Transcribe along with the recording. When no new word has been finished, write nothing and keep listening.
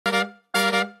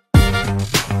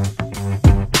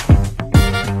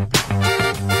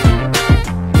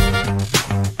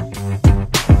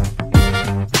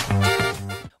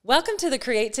Welcome to the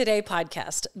Create Today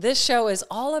podcast. This show is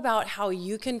all about how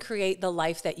you can create the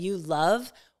life that you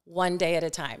love one day at a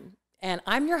time. And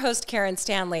I'm your host, Karen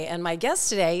Stanley, and my guest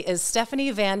today is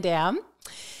Stephanie Van Dam.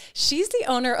 She's the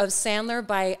owner of Sandler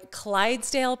by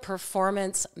Clydesdale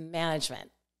Performance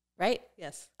Management, right?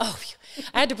 Yes. Oh,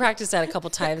 I had to practice that a couple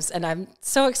times, and I'm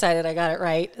so excited I got it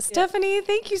right. Yeah. Stephanie,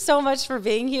 thank you so much for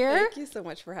being here. Thank you so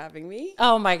much for having me.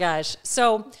 Oh my gosh.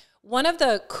 So one of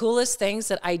the coolest things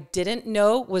that I didn't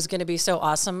know was going to be so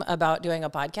awesome about doing a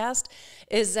podcast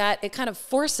is that it kind of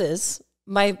forces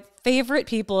my favorite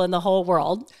people in the whole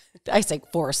world, I say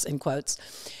force in quotes,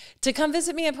 to come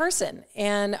visit me in person.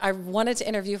 And I wanted to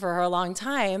interview for her a long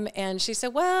time. And she said,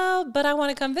 well, but I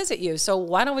want to come visit you. So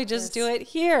why don't we just do it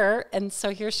here? And so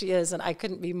here she is. And I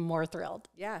couldn't be more thrilled.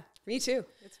 Yeah, me too.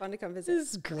 It's fun to come visit. This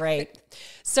is great.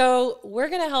 So we're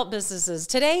going to help businesses.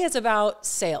 Today is about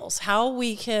sales, how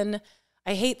we can,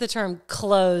 I hate the term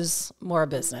close more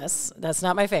business. That's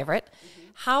not my favorite. Mm-hmm.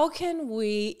 How can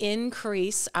we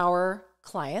increase our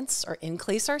clients or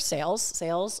increase our sales?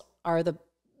 Sales are the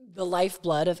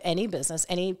lifeblood of any business,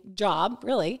 any job,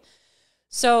 really.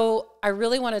 So I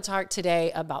really want to talk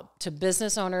today to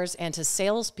business owners and to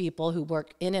salespeople who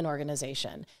work in an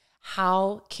organization.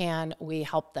 How can we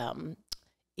help them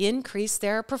increase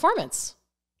their performance,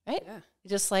 right? Yeah.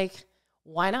 Just like,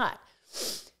 why not?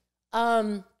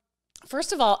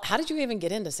 First of all, how did you even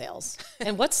get into sales?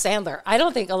 And what's Sandler? I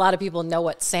don't think a lot of people know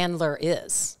what Sandler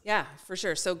is. Yeah, for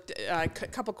sure. So a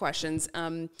couple questions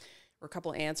or a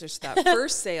couple answers to that.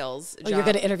 First sales job. You're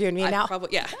going to interview me now?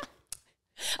 Yeah.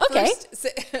 Okay.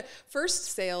 First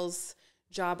sales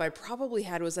job I probably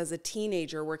had was as a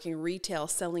teenager working retail,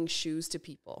 selling shoes to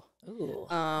people. Ooh,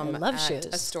 I love shoes.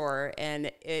 A store,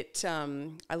 and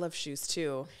I love shoes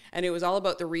too. And it was all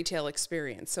about the retail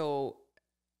experience. So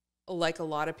like a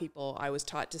lot of people, I was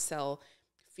taught to sell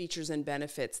features and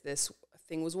benefits. This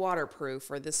thing was waterproof,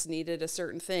 or this needed a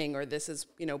certain thing, or this is,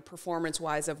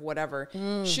 performance-wise of whatever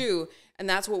shoe. And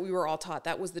that's what we were all taught.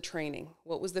 That was the training.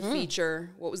 What was the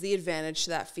feature? What was the advantage to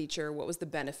that feature? What was the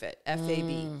benefit?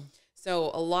 FAB.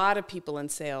 So a lot of people in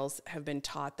sales have been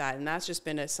taught that, and that's just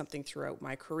been something throughout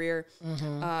my career.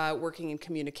 Working in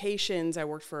communications, I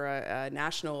worked for a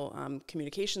national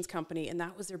communications company, and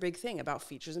that was their big thing about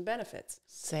features and benefits.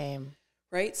 Same.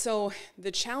 Right? So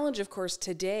the challenge, of course,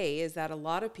 today is that a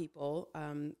lot of people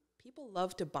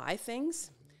love to buy things,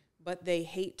 but they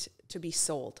hate to be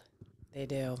sold. They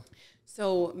do.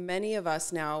 So many of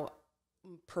us now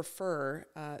prefer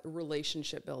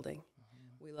relationship building.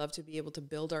 We love to be able to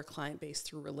build our client base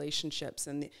through relationships.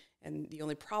 And the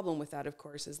only problem with that, of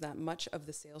course, is that much of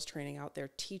the sales training out there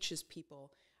teaches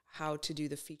people how to do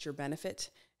the feature benefit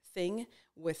thing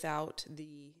without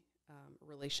the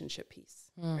relationship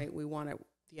piece, right?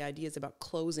 The idea is about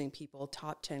closing people,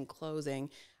 top 10 closing,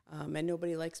 and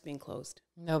nobody likes being closed.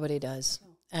 Nobody does. No.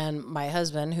 And my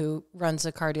husband, who runs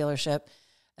a car dealership,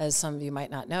 as some of you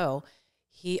might not know,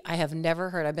 I have never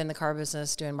heard, I've been in the car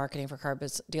business doing marketing for car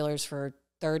dealers for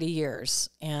 30 years.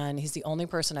 And he's the only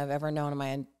person I've ever known in my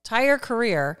entire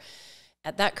career,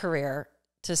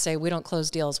 to say, we don't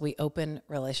close deals, we open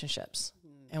relationships.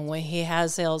 And when he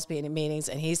has sales meetings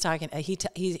and he's talking,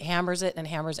 he hammers it.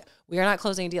 We are not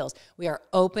closing deals. We are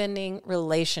opening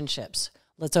relationships.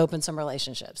 Let's open some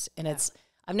relationships. And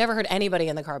I've never heard anybody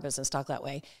in the car business talk that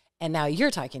way. And now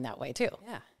you're talking that way too.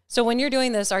 Yeah. So when you're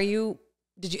doing this, had you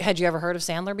ever heard of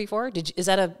Sandler before? Is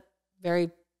that a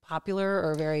very popular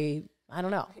or very, I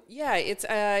don't know. Yeah,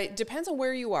 it depends on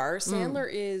where you are. Sandler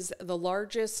is the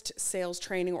largest sales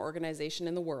training organization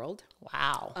in the world.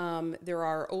 Wow. There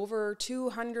are over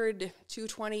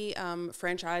 220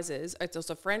 franchises. It's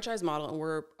a franchise model, and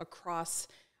we're across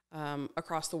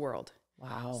the world.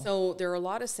 Wow. So there are a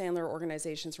lot of Sandler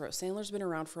organizations. Sandler's been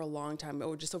around for a long time,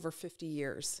 just over 50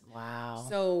 years. Wow.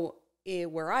 So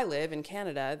where I live in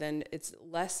Canada, then it's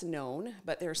less known,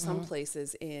 but there are some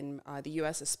places in the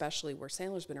U.S. especially where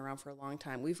Sandler's been around for a long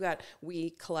time.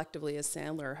 We collectively as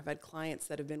Sandler have had clients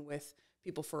that have been with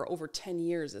people for over 10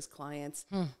 years as clients,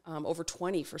 over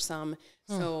 20 for some.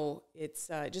 So it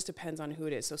just depends on who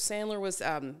it is. So Sandler was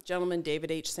gentleman David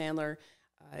H. Sandler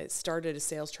started a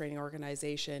sales training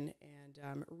organization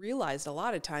and realized a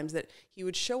lot of times that he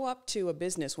would show up to a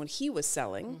business when he was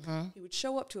selling. He would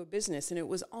show up to a business and it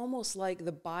was almost like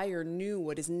the buyer knew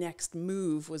what his next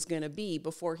move was going to be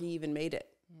before he even made it.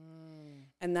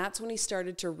 And that's when he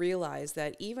started to realize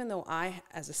that even though I,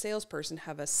 as a salesperson,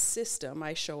 have a system,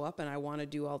 I show up and I want to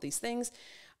do all these things,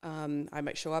 I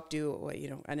might show up, do,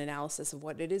 an analysis of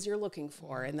what it is you're looking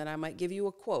for. And then I might give you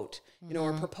a quote,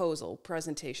 or proposal,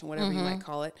 presentation, whatever you might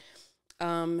call it.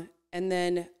 And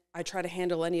then I try to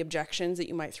handle any objections that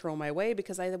you might throw my way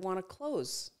because I want to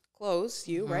close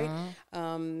you, right?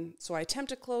 So I attempt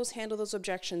to close, handle those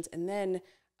objections, and then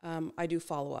I do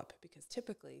follow up, because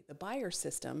typically the buyer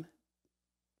system,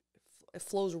 it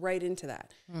flows right into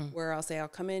that, where I'll say, I'll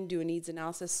come in, do a needs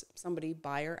analysis.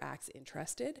 Buyer acts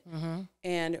interested.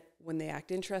 And when they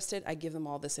act interested, I give them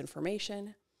all this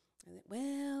information. And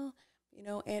well,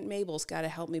 Aunt Mabel's got to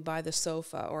help me buy the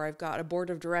sofa, or I've got a board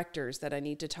of directors that I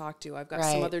need to talk to. I've got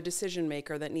some other decision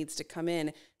maker that needs to come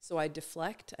in. So I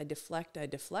deflect.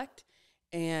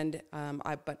 And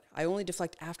I only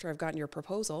deflect after I've gotten your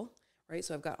proposal, right?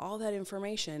 So I've got all that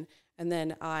information. And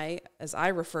then as I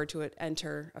refer to it,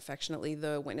 enter affectionately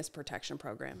the witness protection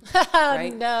program.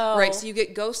 Right? No. Right. So you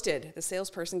get ghosted. The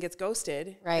salesperson gets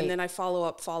ghosted. Right. And then I follow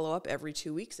up every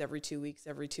 2 weeks.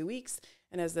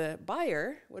 And as the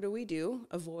buyer, what do?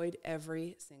 Avoid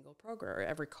every single program, or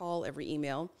every call, every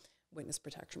email, witness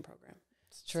protection program.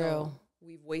 It's true. So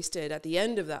we've wasted, at the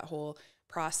end of that whole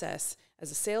process,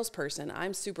 as a salesperson,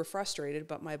 I'm super frustrated,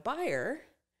 but my buyer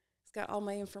got all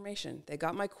my information. They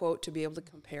got my quote to be able to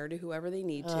compare to whoever they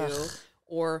need to,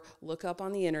 or look up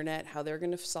on the internet how they're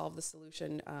going to solve the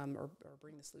solution, or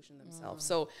bring the solution themselves.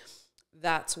 So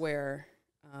that's where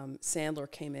Sandler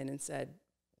came in and said,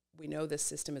 we know this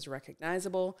system is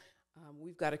recognizable.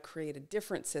 We've got to create a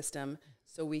different system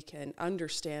so we can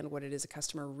understand what it is a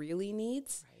customer really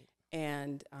needs,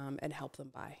 and help them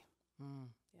buy.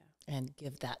 Yeah. And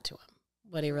give that to him,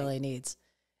 what he really needs.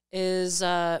 Is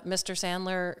Mr.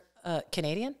 Sandler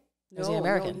Canadian? No, is he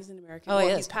American? No, he's an American. Oh, well,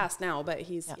 he he's is. passed now, but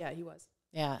he was.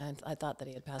 Yeah, and I thought that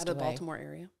he had passed away. Out of away. Baltimore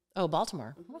area. Oh,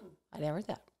 Baltimore. Oh, I never heard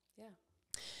that.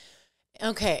 Yeah.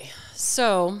 Okay,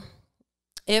 so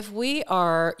if we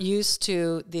are used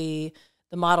to the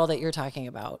model that you're talking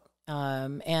about,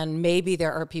 and maybe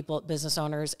there are business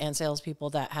owners and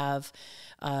salespeople that have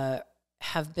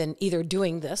been either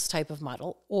doing this type of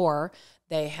model, or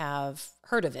they have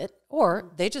heard of it,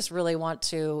 or they just really want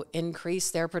to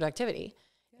increase their productivity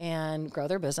and grow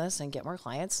their business and get more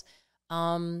clients.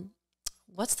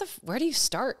 Where do you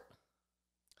start?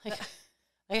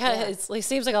 It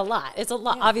seems like a lot. It's a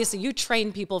lot. Yeah. Obviously, you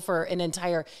train people for an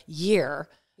entire year.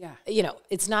 Yeah.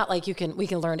 It's not like we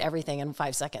can learn everything in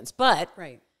 5 seconds, but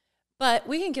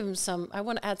we can give them I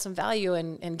want to add some value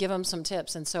and give them some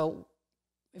tips. And so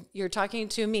you're talking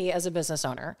to me as a business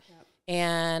owner,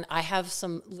 and I have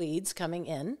some leads coming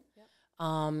in,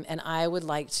 and I would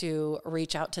like to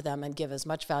reach out to them and give as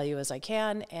much value as I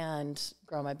can and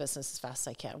grow my business as fast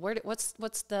as I can. What's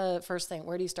the first thing?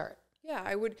 Where do you start? Yeah,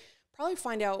 I would probably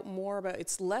find out more about,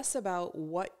 it's less about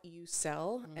what you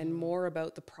sell and more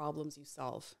about the problems you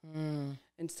solve. And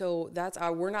so that's,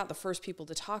 we're not the first people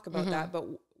to talk about that, but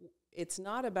it's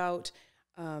not about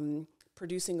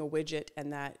producing a widget,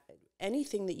 and that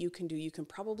anything that you can do, you can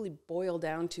probably boil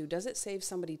down to, does it save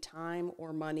somebody time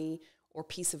or money or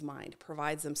peace of mind,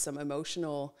 provides them some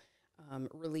emotional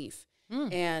relief.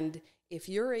 And if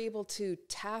you're able to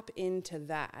tap into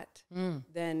that,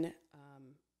 then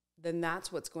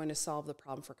that's what's going to solve the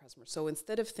problem for customers. So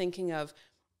instead of thinking of,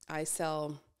 I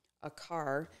sell a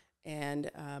car and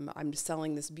I'm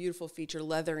selling this beautiful feature,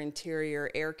 leather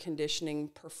interior, air conditioning,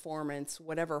 performance,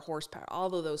 whatever horsepower,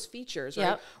 all of those features,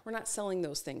 right? We're not selling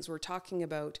those things. We're talking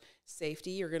about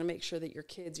safety. You're going to make sure that your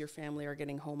kids, your family are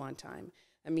getting home on time.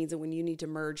 That means that when you need to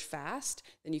merge fast,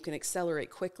 then you can accelerate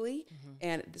quickly.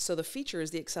 And so the feature is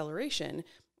the acceleration.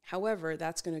 However,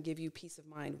 that's going to give you peace of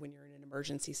mind when you're in an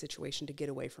emergency situation to get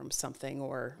away from something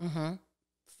or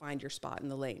find your spot in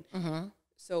the lane.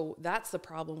 So that's the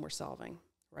problem we're solving,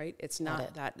 right? It's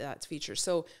not that's features.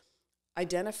 So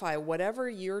identify whatever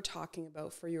you're talking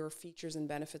about for your features and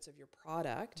benefits of your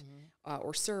product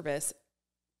or service.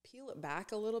 Peel it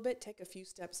back a little bit, take a few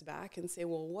steps back and say,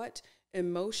 well, what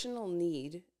emotional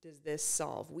need does this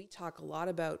solve? We talk a lot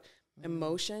about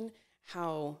emotion,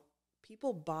 how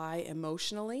people buy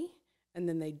emotionally and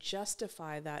then they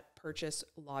justify that purchase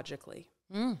logically.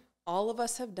 All of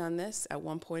us have done this at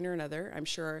one point or another. I'm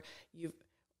sure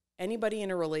anybody in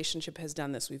a relationship has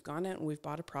done this. We've gone out and we've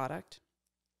bought a product.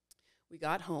 We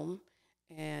got home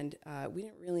and we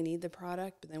didn't really need the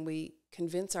product, but then we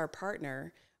convince our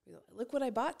partner, look what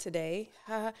I bought today.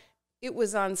 It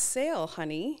was on sale,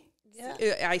 honey.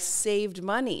 Yeah. I saved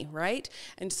money, right?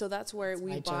 And so that's where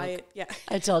we buy it. Yeah.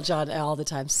 I tell John all the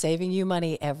time, saving you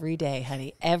money every day,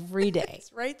 honey, every day.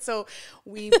 Right? So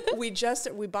we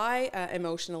buy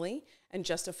emotionally and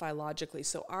justify logically.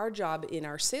 So our job in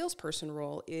our salesperson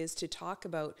role is to talk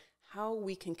about how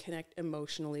we can connect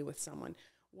emotionally with someone.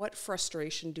 What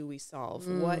frustration do we solve?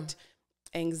 What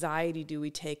anxiety do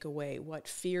we take away? What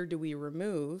fear do we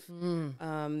remove?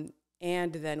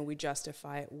 And then we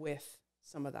justify it with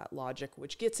some of that logic,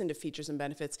 which gets into features and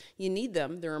benefits. You need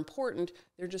them. They're important.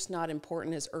 They're just not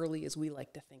important as early as we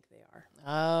like to think they are.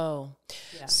 Oh.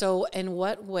 Yeah. So in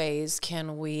what ways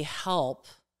can we help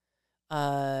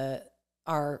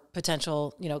our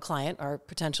potential, client, our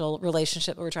potential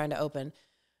relationship that we're trying to open?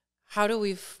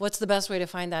 What's the best way to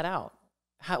find that out?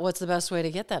 What's the best way to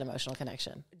get that emotional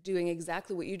connection? Doing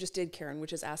exactly what you just did, Karen,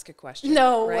 which is ask a question.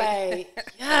 No way.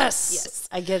 Yes. Yes.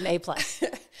 I get an A+.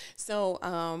 So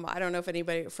I don't know if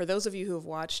anybody, for those of you who have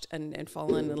watched and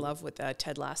fallen in love with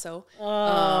Ted Lasso,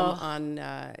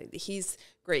 he's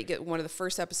great. One of the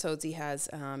first episodes he has,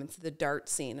 it's the dart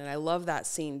scene. And I love that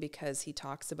scene because he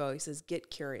says,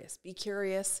 get curious, be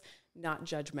curious, not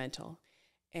judgmental.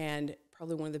 And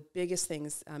probably one of the biggest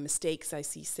mistakes I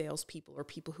see salespeople or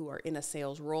people who are in a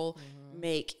sales role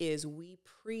make is we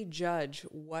prejudge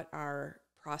what our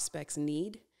prospects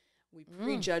need. We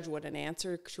prejudge what an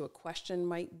answer to a question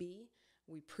might be.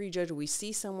 We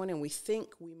see someone and we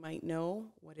think we might know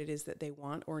what it is that they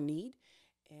want or need.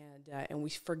 And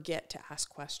we forget to ask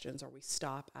questions, or we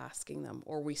stop asking them,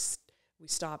 or we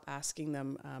stop asking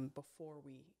them before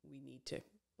we need to.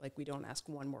 Like, we don't ask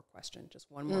one more question, just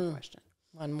one more question.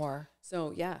 One more.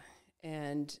 So, yeah.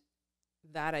 And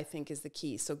that, I think, is the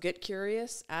key. So get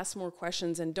curious, ask more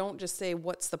questions, and don't just say,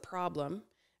 what's the problem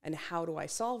and how do I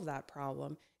solve that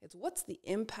problem? It's what's the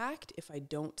impact if I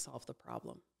don't solve the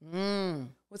problem?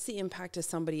 What's the impact to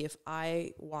somebody if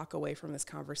I walk away from this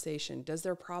conversation? Does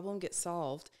their problem get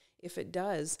solved? If it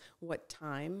does, what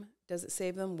time does it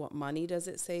save them? What money does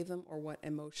it save them? Or what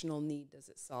emotional need does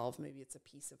it solve? Maybe it's a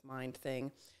peace of mind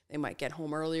thing. They might get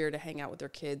home earlier to hang out with their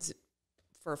kids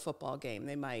for a football game.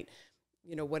 They might,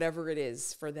 whatever it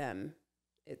is for them,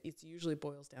 it usually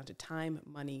boils down to time,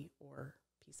 money, or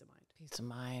peace of mind. Peace of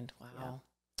mind. Wow. Yeah.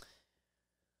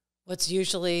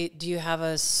 Do you have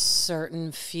a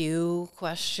certain few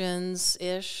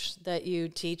questions-ish that you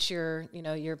teach your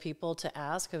people to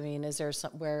ask? I mean, is there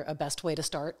a best way to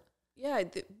start? Yeah,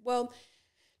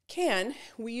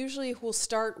 we usually will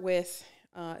start with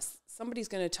somebody's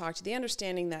going to talk to the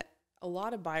understanding that a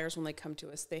lot of buyers, when they come to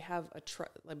us, they have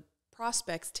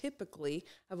prospects typically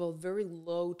have a very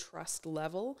low trust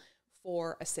level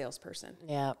for a salesperson.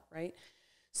 Yeah. Right?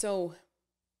 So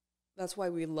that's why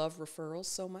we love referrals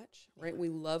so much, right? We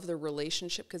love the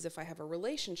relationship, because if I have a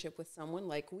relationship with someone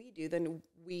like we do, then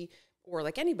or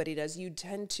like anybody does, you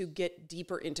tend to get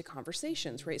deeper into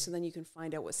conversations, right? So then you can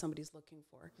find out what somebody's looking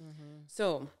for.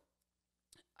 So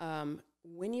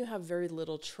when you have very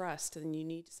little trust,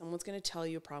 then someone's going to tell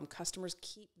you a problem. Customers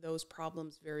keep those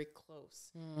problems very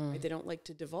close. Right? They don't like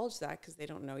to divulge that because they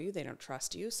don't know you, they don't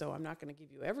trust you, so I'm not going to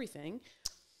give you everything.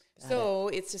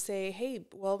 It's to say, hey,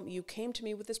 well, you came to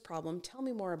me with this problem. Tell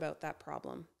me more about that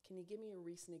problem. Can you give me a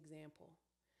recent example?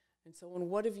 And so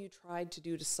what have you tried to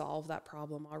do to solve that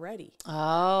problem already?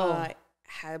 Oh.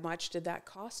 How much did that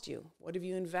cost you? What have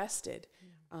you invested?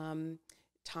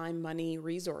 Time, money,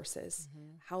 resources.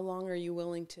 How long are you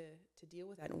willing to deal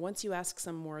with that? And once you ask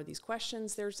some more of these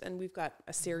questions, and we've got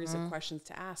a series of questions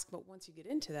to ask, but once you get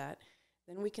into that,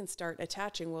 then we can start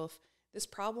attaching, well, if this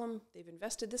problem, they've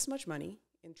invested this much money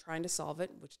in trying to solve it,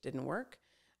 which didn't work.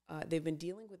 They've been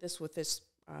dealing with this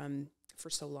for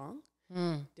so long,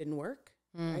 didn't work,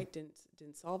 right? Didn't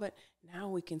solve it. Now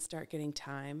we can start getting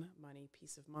time, money,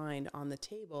 peace of mind on the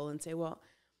table and say, well,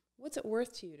 what's it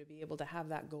worth to you to be able to have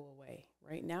that go away,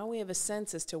 right? Now we have a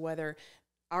sense as to whether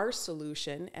our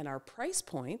solution and our price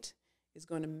point is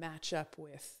going to match up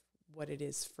with what it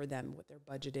is for them, what their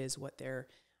budget is, what their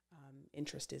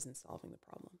interest is in solving the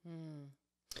problem.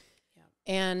 Yeah.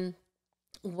 And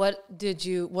what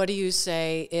do you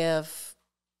say if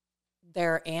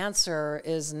their answer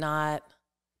is not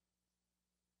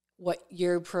what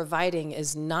you're providing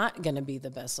is not going to be the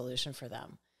best solution for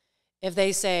them? If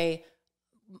they say,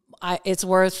 it's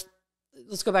worth,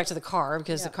 let's go back to the car,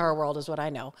 because the car world is what I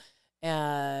know.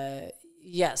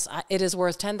 Yes, it is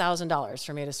worth $10,000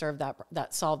 for me to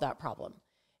solve that problem.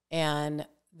 And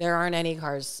there aren't any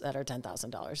cars that are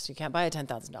 $10,000. You can't buy a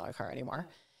 $10,000 car anymore.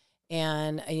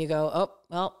 And you go, oh,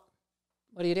 well,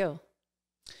 what do you do?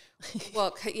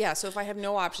 Well, yeah. So if I have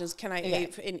no options, can I,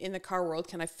 in the car world,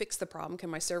 can I fix the problem? Can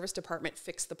my service department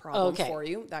fix the problem for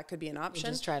you? That could be an option.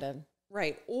 You just try to.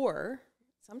 Right. Or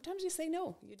sometimes you say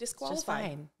no, you disqualify. It's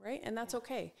just fine. Right. And that's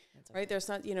okay. Right. There's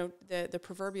not, the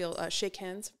proverbial shake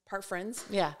hands, part friends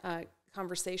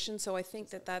conversation. So I think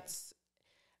that's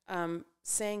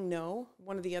saying no.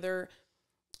 One of the other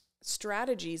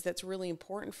strategies that's really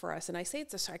important for us. And I say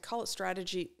I call it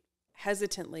strategy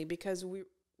hesitantly, because we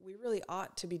really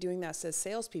ought to be doing that as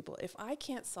salespeople. If I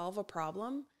can't solve a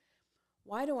problem,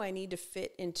 why do I need to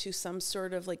fit into some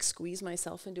sort of like squeeze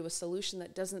myself into a solution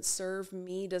that doesn't serve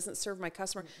me, doesn't serve my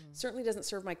customer, certainly doesn't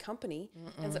serve my company,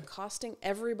 ends up costing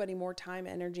everybody more time,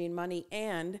 energy, and money,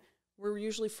 and we're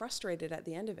usually frustrated at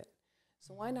the end of it.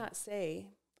 So why not say,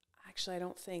 actually, I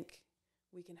don't think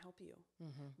we can help you.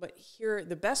 But here,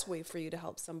 the best way for you to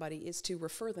help somebody is to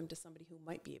refer them to somebody who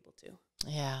might be able to.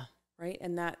 Yeah. Right?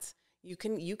 And that's, you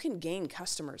can gain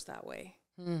customers that way.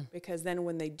 Because then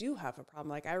when they do have a problem,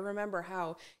 like I remember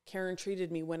how Karen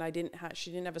treated me when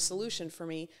she didn't have a solution for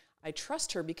me. I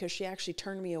trust her because she actually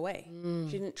turned me away.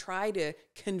 She didn't try to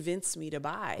convince me to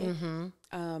buy.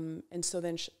 And so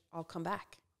then I'll come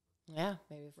back. Yeah,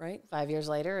 maybe right 5 years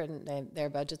later, and their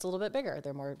budget's a little bit bigger.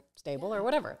 They're more stable or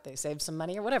whatever. They save some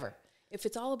money or whatever. If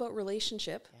it's all about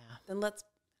relationship, then let's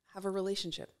have a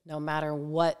relationship. No matter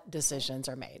what decisions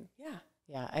are made. Yeah.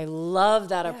 Yeah, I love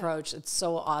that approach. It's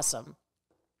so awesome.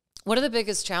 What are the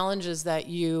biggest challenges that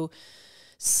you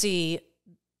see,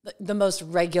 the most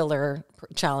regular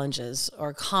challenges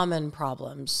or common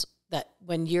problems that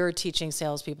when you're teaching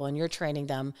salespeople and you're training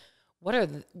them, what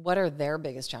are their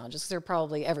biggest challenges? 'Cause they're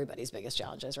probably everybody's biggest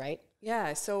challenges, right?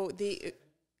 Yeah. So when you move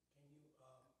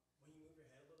your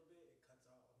head a little bit, it cuts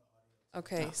out on the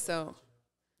audio. Okay. So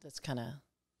that's kind of.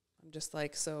 I'm just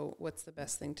like, so what's the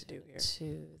best thing to do here?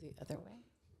 To the other way.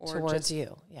 Or towards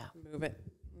you. Yeah. Move it.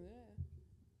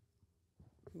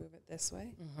 Move it this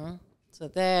way. So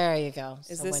there you go.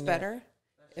 Is this better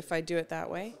if I do it that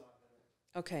way?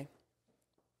 Okay.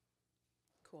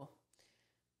 Cool.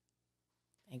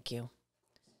 Thank you.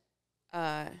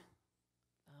 Common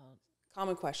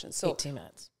question. So 18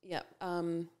 minutes. Yeah.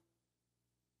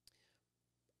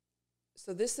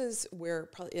 So this is where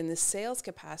probably in the sales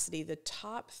capacity, the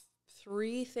top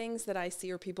 3 things that I see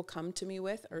or people come to me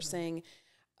with are saying,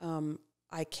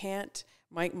 I can't,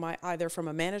 my either from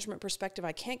a management perspective,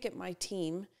 I can't get my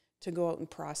team to go out and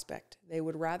prospect. They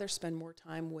would rather spend more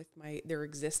time with their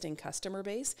existing customer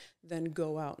base than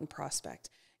go out and prospect.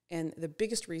 And the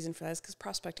biggest reason for that is because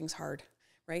prospecting's hard,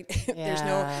 right?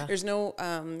 Yeah. There's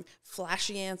no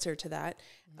flashy answer to that.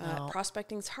 No.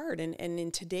 Prospecting's hard. And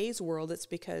in today's world, it's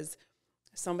because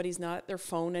somebody's not at their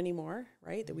phone anymore,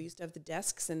 right? That we used to have the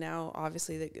desks, and now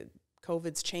obviously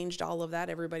COVID's changed all of that.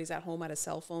 Everybody's at home at a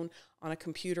cell phone, on a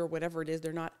computer, whatever it is.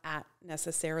 They're not at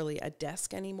necessarily a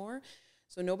desk anymore.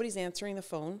 So nobody's answering the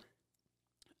phone.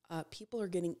 People are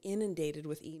getting inundated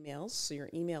with emails. So your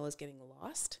email is getting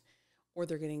lost, or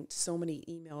they're getting so many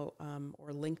email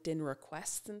or LinkedIn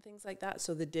requests and things like that.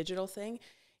 So the digital thing,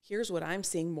 here's what I'm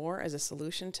seeing more as a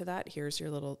solution to that. Here's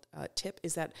your little tip,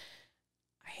 is that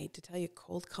I hate to tell you,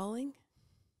 cold calling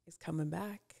is coming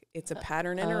back. It's a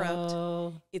pattern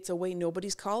interrupt. It's a way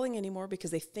nobody's calling anymore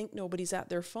because they think nobody's at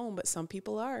their phone, but some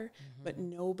people are, but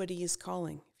nobody is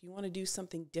calling. If you want to do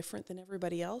something different than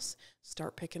everybody else,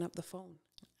 start picking up the phone.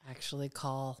 Actually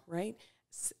call. Right?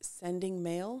 Sending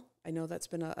mail. I know that's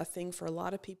been a thing for a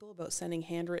lot of people about sending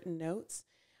handwritten notes.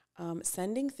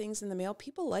 Sending things in the mail.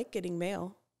 People like getting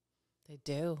mail. They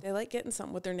do. They like getting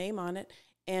something with their name on it.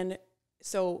 And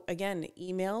so again,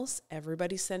 emails,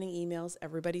 everybody's sending emails,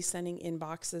 everybody's sending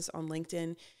inboxes on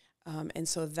LinkedIn. And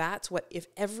so that's what, if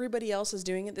everybody else is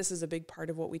doing it, this is a big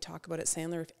part of what we talk about at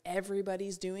Sandler. If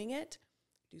everybody's doing it,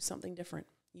 do something different.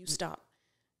 You stop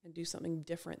and do something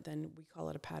different. Then we call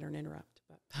it a pattern interrupt.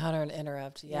 But pattern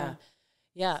interrupt. Yeah.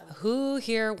 Yeah. So. Who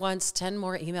here wants 10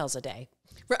 more emails a day?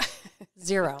 Right.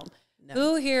 0. No.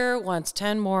 Who here wants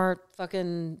 10 more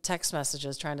fucking text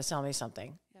messages trying to sell me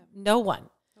something? Yeah. No one.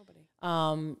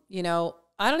 You know,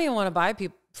 I don't even want to buy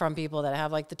from people that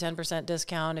have like the 10%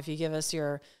 discount if you give us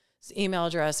your email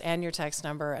address and your text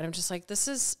number. And I'm just like,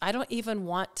 I don't even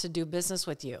want to do business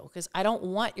with you because I don't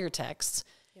want your texts.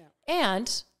 Yeah.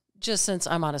 And just since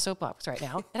I'm on a soapbox right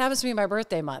now, it happens to be my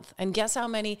birthday month. And guess how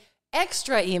many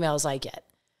extra emails I get?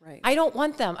 Right. I don't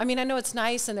want them. I mean, I know it's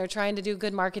nice and they're trying to do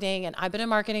good marketing, and I've been in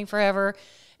marketing forever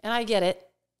and I get it.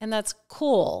 And that's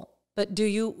cool. But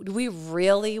do we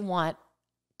really want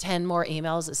 10 more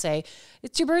emails that say,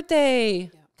 it's your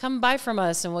birthday, come buy from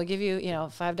us and we'll give you,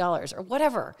 $5 or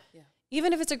whatever. Yeah.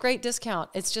 Even if it's a great discount,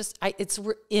 it's just,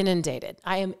 we're inundated.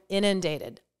 I am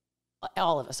inundated.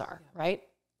 All of us are, right?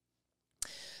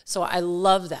 So I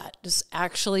love that. Just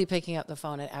actually picking up the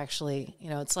phone and actually,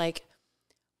 it's like,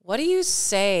 what do you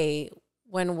say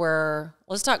when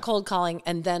let's talk cold calling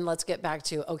and then let's get back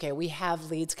to, okay, we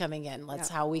have leads coming in.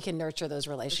 How we can nurture those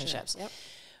relationships.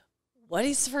 What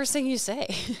is the first thing you say?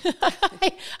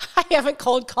 I haven't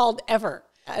cold called ever.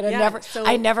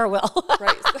 I never will.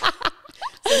 Right.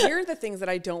 So here are the things that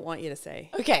I don't want you to say.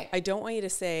 Okay. I don't want you to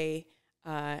say,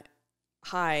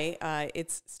 hi,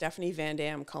 it's Stephanie Van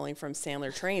Dam calling from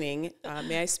Sandler Training.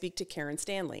 May I speak to Karen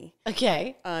Stanley?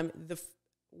 Okay.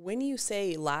 When you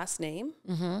say last name,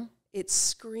 it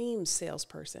screams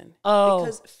salesperson. Oh.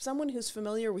 Because someone who's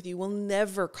familiar with you will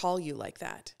never call you like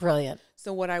that. Brilliant.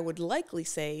 So what I would likely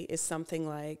say is something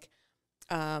like,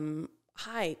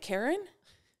 hi, Karen?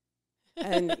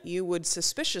 And you would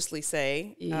suspiciously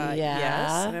say,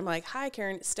 yes. And I'm like, hi,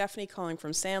 Karen, Stephanie calling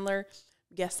from Sandler.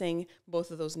 Guessing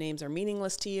both of those names are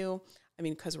meaningless to you. I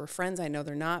mean, because we're friends, I know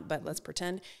they're not, but let's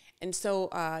pretend. And so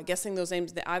guessing those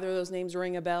names, either of those names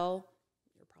ring a bell.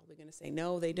 You're probably going to say,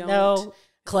 no, they don't. No,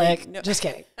 click. No. Just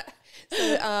kidding.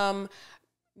 So,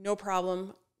 no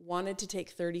problem. Wanted to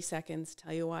take 30 seconds,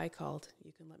 tell you why I called.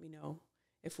 You can let me know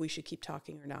if we should keep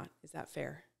talking or not. Is that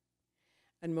fair?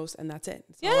 And that's it.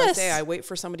 That's all I say. I wait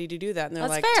for somebody to do that. And they're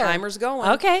That's like, fair. Timer's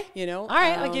going. Okay. All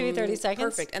right, I'll give you 30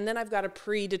 seconds. Perfect. And then I've got a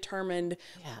predetermined,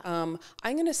 I'm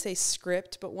going to say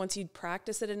script, but once you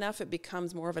practice it enough, it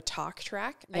becomes more of a talk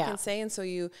track, I can say. And so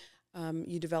you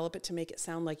develop it to make it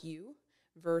sound like you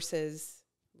versus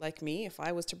like me, if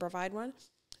I was to provide one.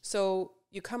 So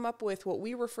you come up with what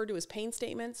we refer to as pain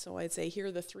statements. So I'd say, here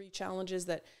are the 3 challenges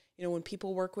that, when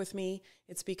people work with me,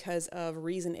 it's because of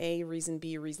reason A, reason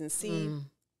B, reason C.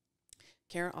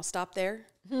 Karen, I'll stop there.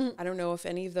 I don't know if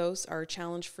any of those are a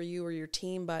challenge for you or your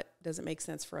team, but does it make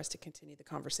sense for us to continue the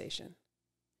conversation?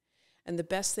 And the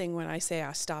best thing when I say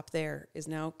I stop there is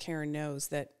now Karen knows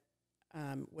that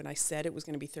when I said it was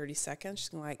going to be 30 seconds, she's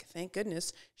going to like, thank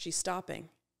goodness she's stopping.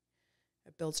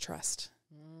 It builds trust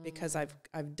because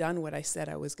I've done what I said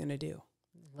I was going to do.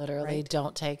 Literally,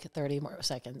 don't take 30 more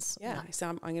seconds. Yeah, no. So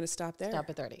I'm going to stop there. Stop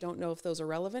at 30. Don't know if those are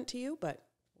relevant to you, but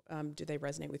do they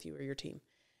resonate with you or your team?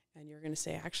 And you're going to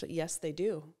say, actually, yes, they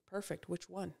do. Perfect. Which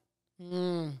one?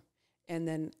 And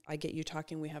then I get you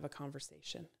talking. We have a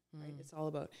conversation. Right? It's all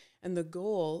about, and the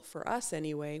goal for us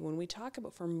anyway, when we talk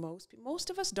about, for most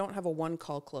of us don't have a one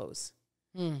call close,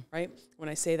 right? When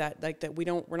I say that, like that,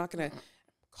 we're not going to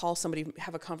call somebody,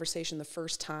 have a conversation the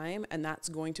first time, and that's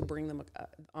going to bring them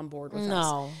on board with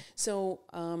us. So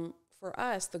for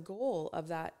us, the goal of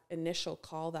that initial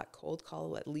call, that cold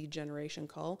call, that lead generation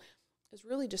call, is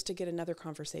really just to get another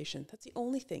conversation. That's the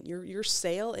only thing. Your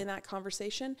sale in that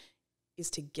conversation is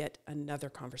to get another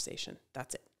conversation.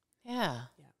 That's it. Yeah.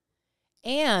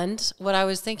 And what I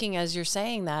was thinking as you're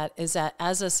saying that is that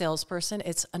as a salesperson,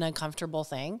 it's an uncomfortable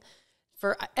thing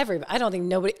for everybody. I don't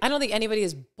think anybody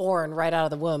is born right out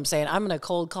of the womb saying, I'm going to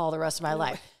cold call the rest of my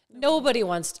life. Nobody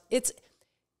wants to. It's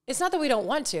not that we don't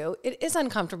want to. It is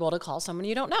uncomfortable to call someone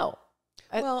you don't know.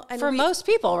 Well, and for most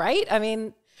people, right? I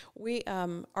mean, we,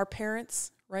 our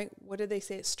parents, right? What did they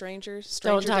say? It's strangers.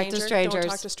 Don't talk to strangers. Don't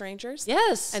talk to strangers.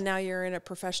 Yes. And now you're in a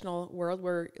professional world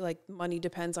where like money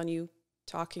depends on you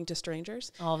talking to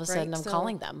strangers. All of a sudden I'm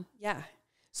calling them. Yeah.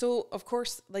 So of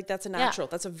course, like that's a natural,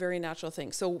 that's a very natural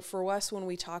thing. So for us, when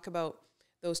we talk about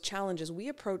those challenges, we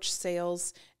approach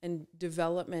sales and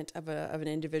development of an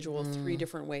individual 3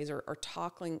 different ways, or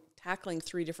tackling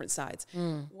 3 different sides.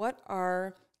 What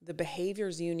are the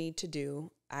behaviors you need to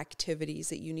do, activities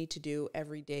that you need to do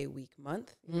every day, week,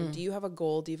 month? Do you have a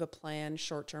goal? Do you have a plan,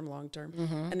 short-term, long-term?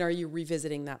 And are you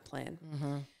revisiting that plan?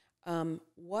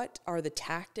 What are the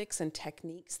tactics and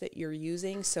techniques that you're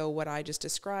using? So what I just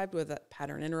described with a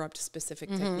pattern interrupt, specific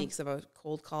techniques of a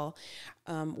cold call.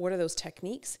 What are those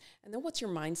techniques? And then what's your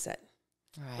mindset?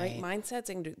 Right?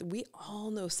 Mindsets. We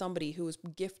all know somebody who was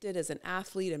gifted as an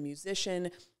athlete, a musician,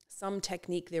 some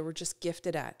technique they were just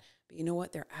gifted at. But you know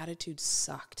what? Their attitude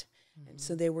sucked. And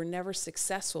so they were never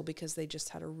successful because they just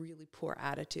had a really poor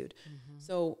attitude.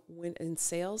 So when in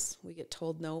sales, we get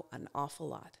told no an awful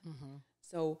lot.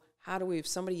 So how do we, if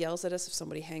somebody yells at us, if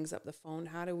somebody hangs up the phone,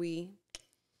 how do we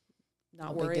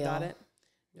not worry about it?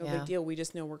 No big deal. We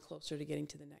just know we're closer to getting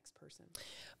to the next person.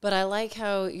 But I like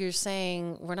how you're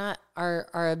saying our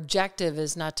objective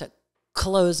is not to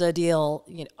close a deal,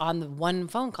 on the one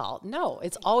phone call. No,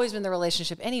 it's always been the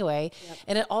relationship anyway.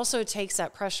 And it also takes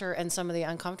that pressure and some of the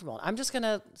uncomfortable. I'm just going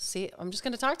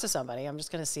to talk to somebody. I'm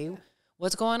just going to see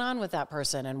what's going on with that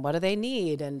person and what do they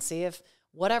need, and see if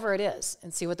whatever it is,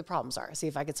 and see what the problems are, see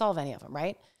if I could solve any of them.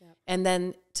 Right. And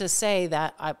then to say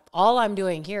that all I'm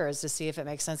doing here is to see if it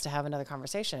makes sense to have another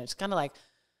conversation. It's kind of like,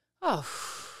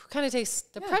 kind of takes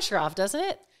the pressure off, doesn't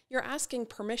it? You're asking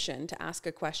permission to ask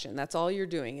a question. That's all you're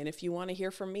doing. And if you want to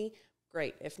hear from me,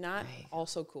 great. If not,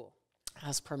 also cool.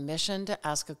 Ask permission to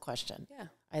ask a question. Yeah.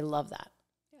 I love that.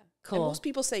 Yeah. Cool. And most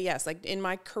people say yes. Like in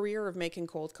my career of making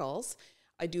cold calls,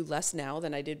 I do less now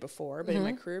than I did before, but in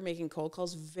my career making cold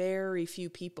calls, very few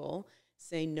people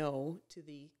say no to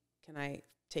can I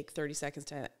take 30 seconds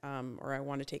to, or I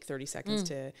want to take 30 seconds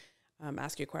to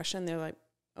ask you a question. They're like,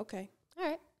 okay. All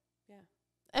right. Yeah.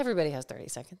 Everybody has 30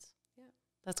 seconds. Yeah.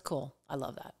 That's cool. I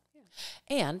love that.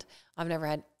 Yeah. And I've never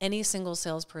had any single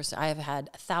salesperson. I have had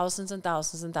thousands and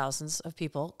thousands and thousands of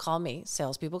people call me,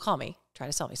 salespeople call me, try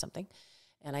to sell me something.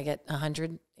 And I get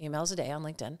 100 emails a day on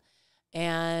LinkedIn.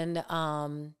 And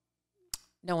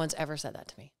no one's ever said that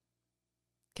to me.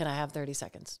 Can I have 30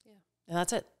 seconds? Yeah. And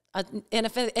that's it. And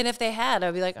if they had,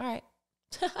 I'd be like, all right.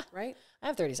 Right? I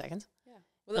have 30 seconds. Yeah.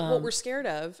 Well, what we're scared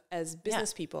of as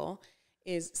business people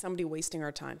is somebody wasting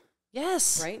our time.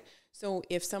 Yes. Right? So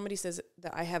if somebody says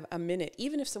that I have a minute,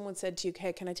 even if someone said to you,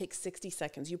 hey, can I take 60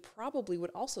 seconds? You probably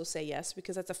would also say yes,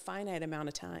 because that's a finite amount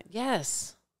of time.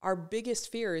 Yes. Our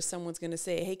biggest fear is someone's going to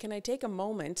say, hey, can I take a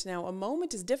moment? Now, a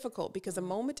moment is difficult because a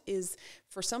moment is,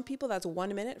 for some people, that's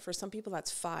 1 minute. For some people,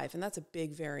 that's 5. And that's a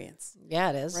big variance. Yeah,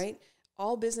 it is. Right?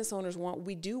 All business owners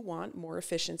we do want more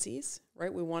efficiencies,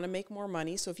 right? We want to make more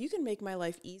money. So if you can make my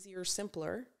life easier,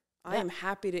 simpler, I am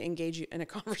happy to engage you in a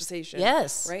conversation.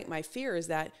 Yes. Right? My fear is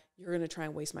that you're going to try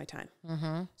and waste my time.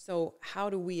 Mm-hmm. So how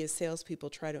do we as salespeople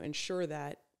try to ensure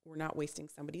that we're not wasting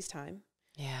somebody's time?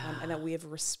 Yeah. And that we have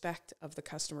respect of the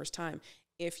customer's time.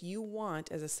 If you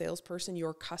want, as a salesperson,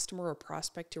 your customer or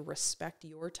prospect to respect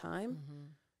your time,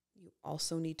 you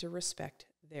also need to respect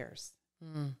theirs.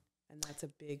 And that's a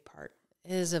big part.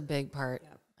 It is a big part.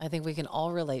 Yeah. I think we can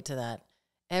all relate to that.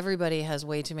 Everybody has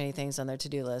way too many things on their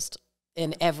to-do list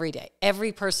in every day.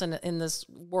 Every person in this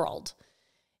world.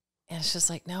 And it's just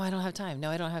like, no, I don't have time.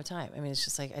 No, I don't have time. I mean, it's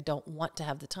just like, I don't want to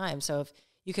have the time. So if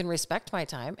you can respect my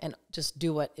time and just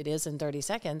do what it is in 30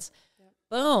 seconds,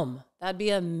 boom, that'd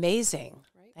be amazing.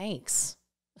 Right? Thanks.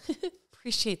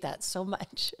 Appreciate that so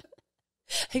much.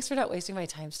 Thanks for not wasting my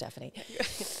time, Stephanie.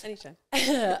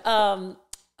 Anytime.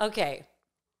 Okay.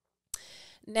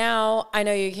 Now, I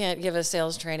know you can't give a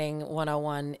sales training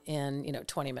 101 in,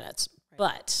 20 minutes,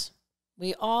 but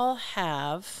we all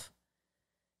have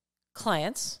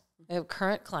clients, we have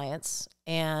current clients,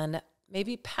 and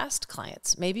maybe past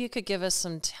clients. Maybe you could give us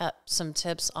some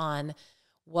tips on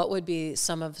what would be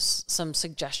some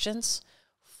suggestions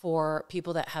for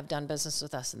people that have done business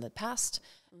with us in the past.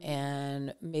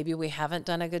 And maybe we haven't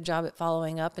done a good job at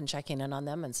following up and checking in on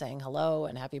them and saying hello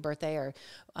and happy birthday, or,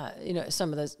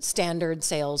 some of the standard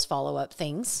sales follow-up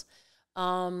things.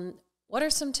 What are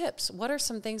some tips? What are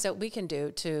some things that we can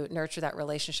do to nurture that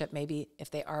relationship, maybe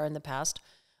if they are in the past?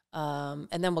 And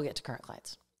then we'll get to current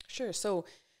clients. Sure. So,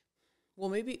 well,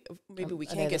 maybe we are can't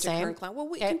they get the to same? current client. Well,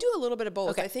 we can do a little bit of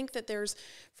both. Okay. I think that there's,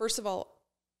 first of all,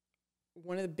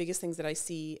 one of the biggest things that I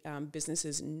see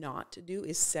businesses not do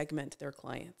is segment their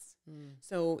clients.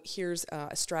 So here's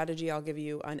a strategy. I'll give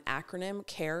you an acronym,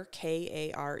 CARE,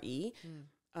 K-A-R-E.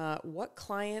 What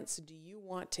clients do you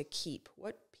want to keep?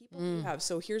 What people do you have?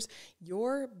 So here's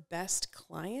your best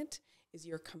client is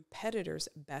your competitor's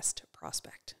best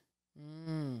prospect.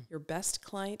 Your best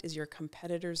client is your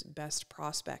competitor's best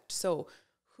prospect. So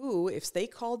who, if they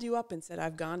called you up and said,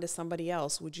 I've gone to somebody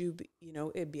else, would you be,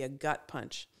 it'd be a gut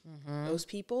punch. Those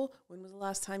people, when was the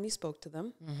last time you spoke to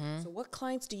them? So what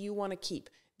clients do you want to keep?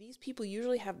 These people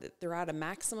usually they're at a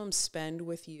maximum spend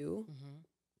with you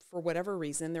for whatever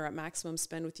reason. They're at maximum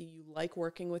spend with you. You like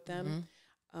working with them.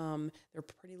 They're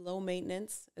pretty low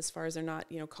maintenance as far as they're not,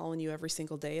 calling you every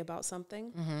single day about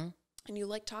something. And you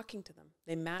like talking to them.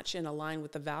 They match and align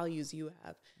with the values you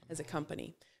have as a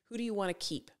company. Who do you want to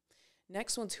keep?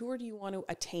 Next one's who do you want to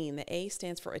attain? The A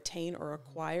stands for attain or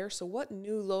acquire. So what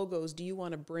new logos do you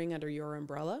want to bring under your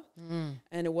umbrella?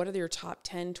 And what are your top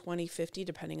 10, 20, 50,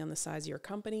 depending on the size of your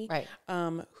company? Right.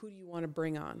 Who do you want to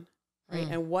bring on? Right.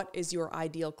 And what is your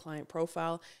ideal client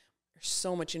profile? There's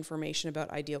so much information about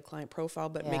ideal client profile,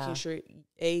 but making sure,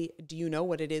 A, do you know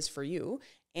what it is for you?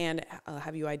 And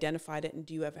have you identified it? And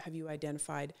have you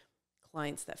identified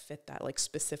clients that fit that, like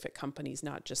specific companies,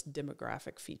 not just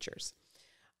demographic features?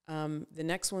 The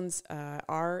next one's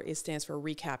stands for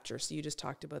recapture. So you just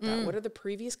talked about that. What are the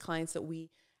previous clients that we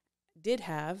did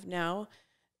have? Now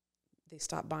they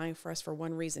stopped buying for us for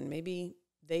one reason. Maybe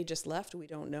they just left. We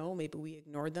don't know. Maybe we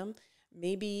ignored them.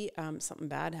 Maybe something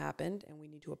bad happened and we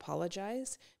need to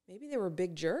apologize. Maybe they were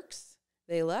big jerks.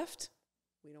 They left.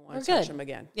 We don't want to touch them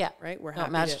again. Yeah. Right. We're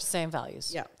happy. Match the same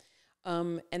values. Yeah.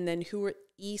 And then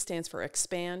E stands for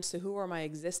expand. So who are my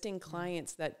existing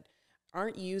clients that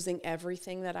aren't using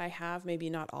everything that I have, maybe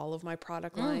not all of my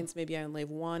product lines, maybe I only have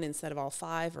one instead of all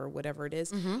 5 or whatever it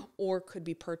is, or could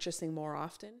be purchasing more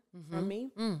often from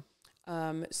me.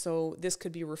 So this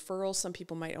could be referrals. Some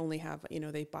people might only have,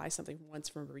 they buy something once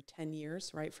from every 10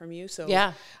 years, right, from you. So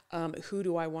yeah. Who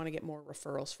do I want to get more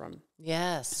referrals from?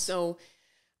 Yes. So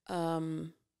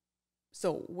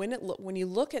when you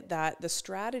look at that, the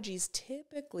strategies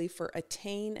typically for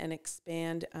attain and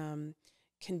expand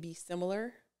can be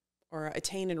similar, or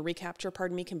attain and recapture,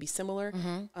 can be similar.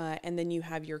 And then you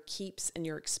have your keeps and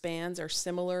your expands are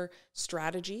similar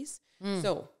strategies.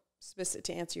 So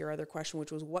to answer your other question,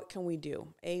 which was what can we do?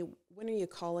 When are you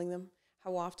calling them?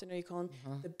 How often are you calling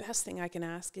them? The best thing I can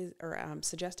ask is, or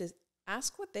suggest is,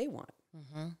 ask what they want.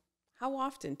 How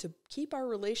often? To keep our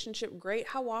relationship great,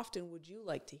 how often would you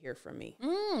like to hear from me?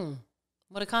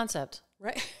 What a concept.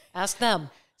 Right? Ask them.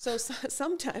 So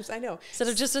sometimes, I know. Instead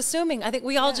of just assuming, I think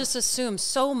we all just assume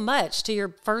so much, to your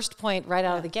first point right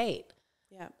out of the gate.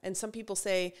 Yeah. And some people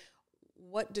say,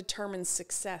 what determines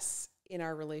success in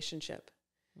our relationship?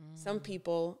 Some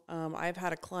people, I've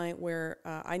had a client where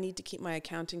I need to keep my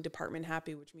accounting department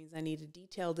happy, which means I need a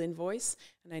detailed invoice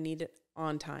and I need it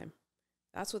on time.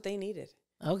 That's what they needed.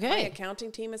 Okay. My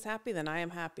accounting team is happy, then I am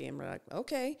happy. And we're like,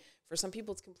 okay. For some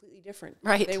people, it's completely different.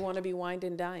 Right. They want to be wined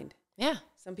and dined. Yeah.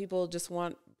 Some people just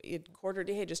want it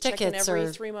quarterly. Hey, just tickets check in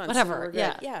every 3 months. Whatever.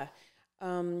 Yeah. Yeah.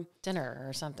 Dinner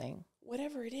or something.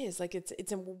 Whatever it is, like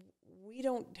we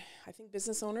don't. I think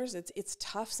business owners, it's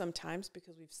tough sometimes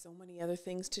because we have so many other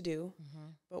things to do.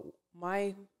 But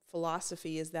my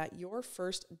philosophy is that your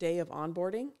first day of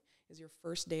onboarding is your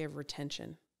first day of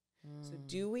retention. So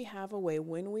do we have a way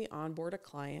when we onboard a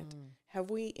client,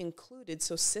 have we included,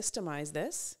 so systemize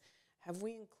this, have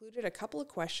we included a couple of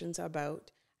questions about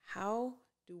how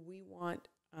do we want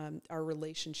our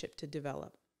relationship to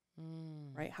develop,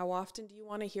 right? How often do you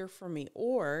want to hear from me?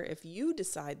 Or if you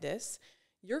decide this,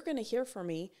 you're going to hear from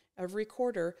me every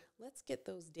quarter. Let's get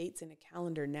those dates in a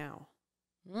calendar now.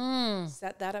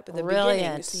 Set that up at the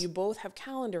beginning. So you both have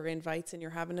calendar invites and you're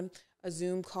having a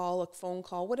Zoom call, a phone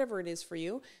call, whatever it is for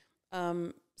you.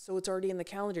 So it's already in the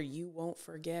calendar. You won't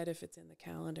forget if it's in the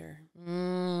calendar.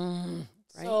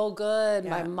 Right? So good. Yeah.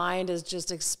 My mind is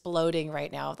just exploding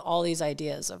right now with all these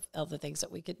ideas of the things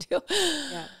that we could do.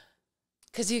 Yeah.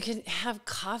 Because you can have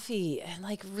coffee and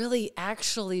like really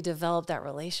actually develop that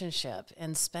relationship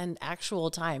and spend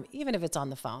actual time, even if it's on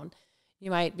the phone.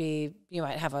 You might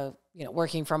have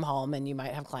working from home and you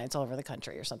might have clients all over the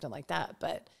country or something like that.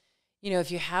 But,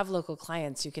 if you have local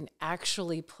clients, you can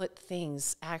actually put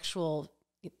actual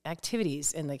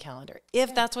activities in the calendar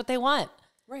if that's what they want.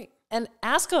 Right. And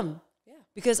ask them. Yeah.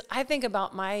 Because I think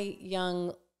about my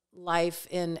young life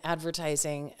in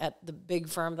advertising at the big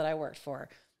firm that I worked for.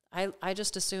 I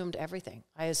just assumed everything.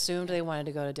 I assumed they wanted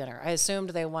to go to dinner. I assumed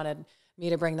they wanted me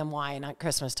to bring them wine at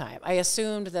Christmas time. I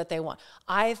assumed that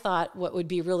I thought what would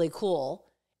be really cool,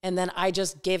 and then I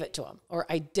just gave it to them, or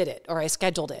I did it, or I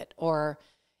scheduled it,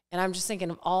 and I'm just thinking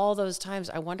of all those times,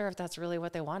 I wonder if that's really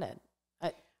what they wanted.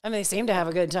 I mean, they seem to have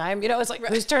a good time. It's like,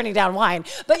 who's turning down wine?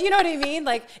 But you know what I mean?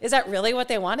 Like, is that really what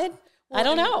they wanted? Well, I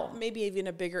don't know. Maybe even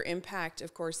a bigger impact,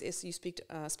 of course, is you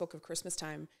spoke of Christmas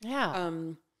time. Yeah.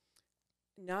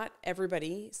 Not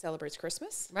everybody celebrates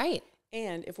Christmas. Right.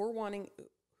 And if we're wanting,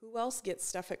 who else gets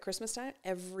stuff at Christmas time?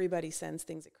 Everybody sends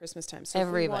things at Christmas time. So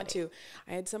everybody. If we want to,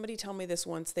 I had somebody tell me this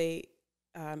once. They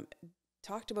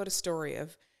talked about a story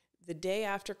of the day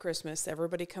after Christmas,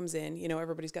 everybody comes in,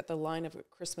 everybody's got the line of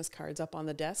Christmas cards up on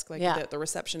the desk, like the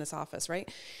receptionist's office,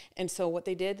 right? And so what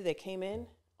they did, they came in,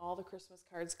 all the Christmas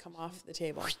cards come off the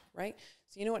table, right?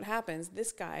 So you know what happens?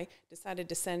 This guy decided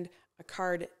to send a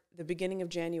card the beginning of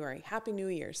January. Happy New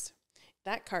Year's.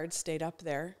 That card stayed up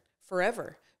there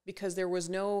forever because there was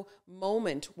no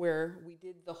moment where we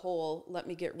did the whole, let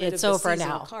me get rid of the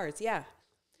seasonal cards. Yeah.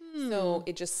 So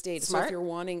it just stayed. Smart. So if you're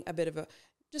wanting a bit of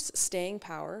just staying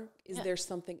power, is there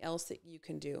something else that you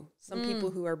can do? Some people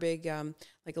who are big,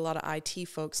 like a lot of IT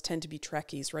folks tend to be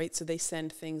Trekkies, right? So they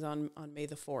send things on May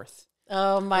the 4th.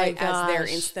 Oh my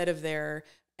gosh. Instead of their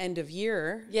end of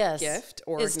year gift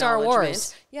or it's Star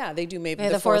Wars. Yeah, they do May the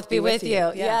 4th be with you.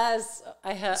 Yeah. Yes.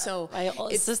 I have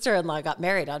my sister-in-law got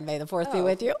married on May the 4th be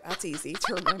with you. That's easy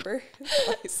to remember.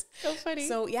 So funny.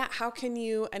 So how can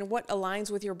you, and what aligns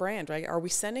with your brand, right? Are we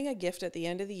sending a gift at the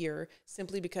end of the year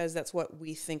simply because that's what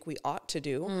we think we ought to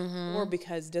do, or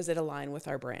because does it align with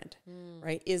our brand,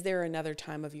 right? Is there another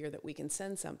time of year that we can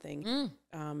send something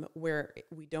where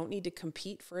we don't need to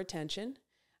compete for attention,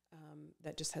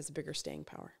 that just has a bigger staying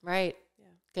power? Right.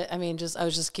 Yeah. I mean, I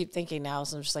was just keep thinking now.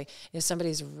 So I'm just like, if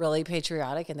somebody's really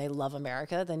patriotic and they love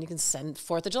America, then you can send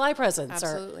 4th of July presents.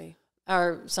 Absolutely.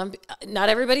 Or not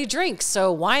everybody drinks.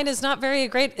 So wine is not very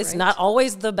great. It's not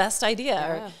always the best idea.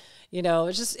 Yeah. Or,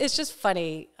 It's just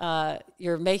funny.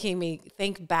 You're making me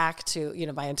think back to,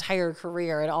 my entire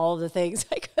career and all the things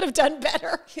I could have done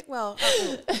better. Well,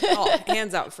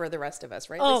 hands out for the rest of us,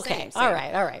 right? Okay. Same. All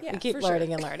right. Yeah, we keep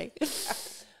learning and learning.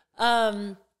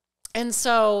 And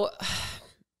so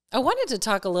I wanted to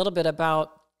talk a little bit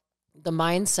about the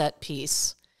mindset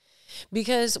piece,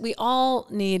 because we all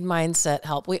need mindset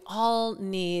help. We all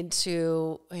need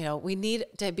to, we need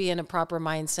to be in a proper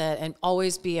mindset and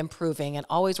always be improving and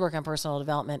always work on personal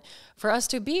development for us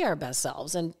to be our best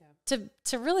selves and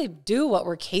to really do what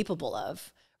we're capable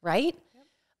of, right?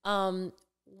 Yep.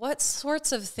 What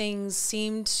sorts of things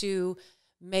seem to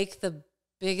make the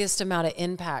biggest amount of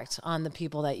impact on the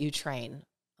people that you train,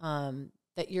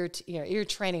 that you're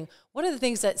training? What are the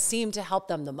things that seem to help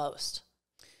them the most?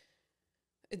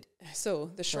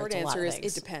 So the short answer is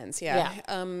it depends. Yeah.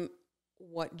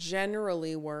 What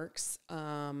generally works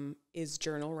is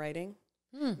journal writing.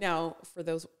 Now, for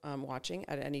those watching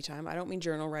at any time, I don't mean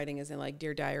journal writing as in like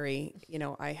Dear Diary,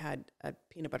 I had a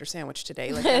peanut butter sandwich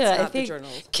today. Like that's not the journal.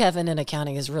 Kevin in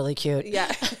accounting is really cute. Yeah.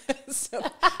 So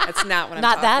that's not what I'm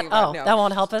talking about. Oh, no. That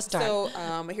won't help us. Darn.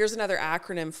 So here's another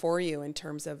acronym for you in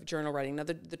terms of journal writing. Now,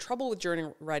 the trouble with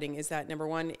journal writing is that, number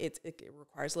one, it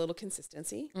requires a little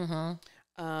consistency.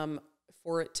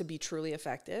 For it to be truly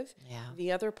effective. Yeah.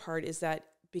 The other part is that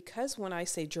because when I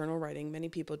say journal writing, many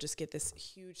people just get this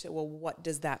huge, well, what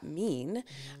does that mean?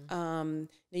 Now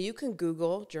you can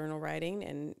Google journal writing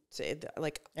and say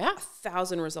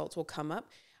 1,000 results will come up.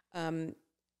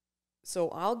 So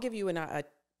I'll give you a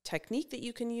technique that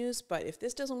you can use, but if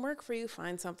this doesn't work for you,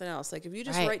 find something else. Like if you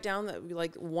just write down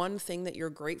one thing that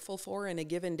you're grateful for in a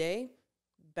given day,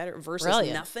 better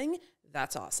versus nothing,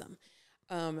 that's awesome.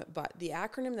 But the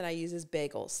acronym that I use is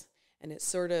BAGELS, and it's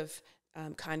sort of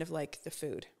kind of like the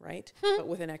food, right? But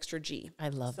with an extra G. I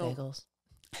love bagels.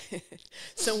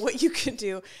 So what you can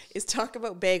do is talk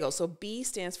about BAGELS. So B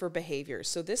stands for behaviors.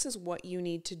 So this is what you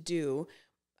need to do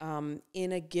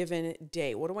in a given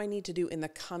day. What do I need to do in the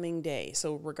coming day?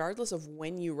 So regardless of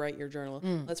when you write your journal,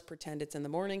 let's pretend it's in the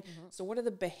morning. So what are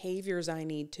the behaviors I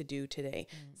need to do today?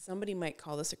 Somebody might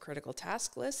call this a critical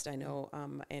task list. I know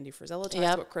Andy Frizella talks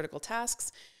about critical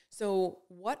tasks. So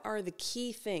what are the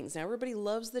key things? Now everybody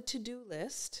loves the to-do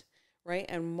list, right?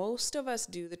 And most of us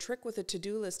do. The trick with a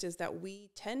to-do list is that we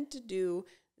tend to do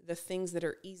the things that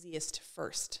are easiest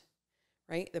first.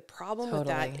 Right? The problem with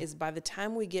that is by the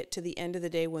time we get to the end of the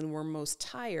day when we're most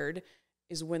tired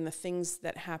is when the things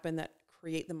that happen that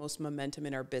create the most momentum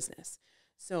in our business.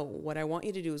 So what I want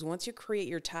you to do is once you create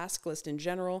your task list in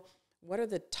general, what are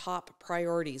the top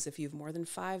priorities? If you have more than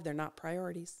 5, they're not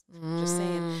priorities. Just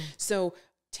saying. So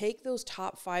take those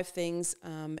top 5 things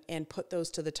and put those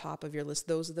to the top of your list.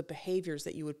 Those are the behaviors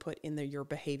that you would put in your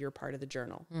behavior part of the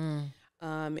journal.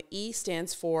 E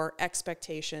stands for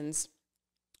expectations.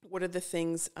 What are the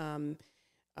things, I'm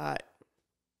going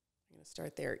to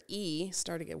start there.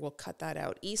 Start again, we'll cut that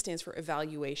out. E stands for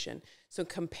evaluation. So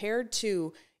compared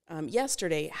to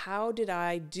yesterday, how did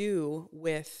I do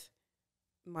with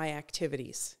my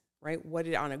activities, right? What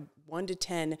did on a 1 to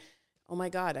 10, oh my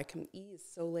God, E is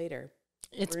so later.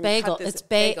 It's bagel. It's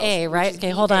A, right?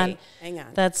 Okay, hold on. Hang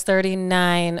on. That's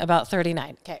 39, about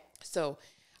 39. Okay. So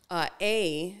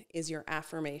A is your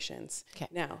affirmations. Okay.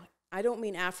 Now, I don't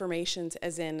mean affirmations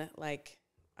as in like,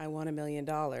 I want $1 million.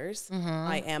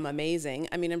 I am amazing.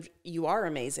 I mean, you are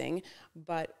amazing.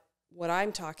 But what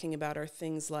I'm talking about are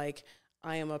things like,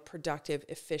 I am a productive,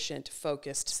 efficient,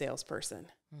 focused salesperson,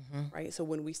 right? So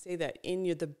when we say that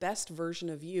the best version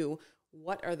of you,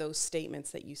 what are those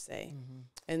statements that you say?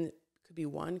 And it could be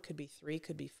 1, could be 3,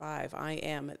 could be 5. I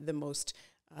am the most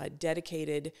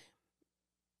dedicated,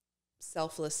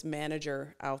 selfless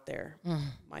manager out there.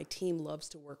 My team loves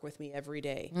to work with me every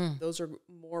day. Those are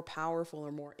more powerful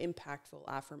or more impactful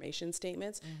affirmation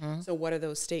statements. So what are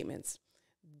those statements?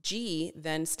 G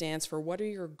then stands for what are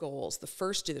your goals?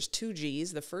 There's 2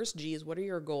 G's. The first G is what are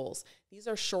your goals? These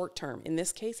are short term. In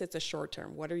this case, it's a short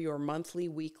term. What are your monthly,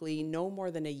 weekly, no more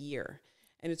than a year?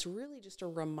 And it's really just a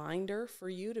reminder for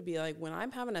you to be like, when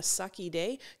I'm having a sucky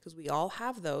day, because we all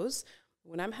have those,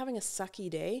 when I'm having a sucky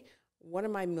day, what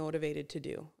am I motivated to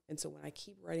do? And so when I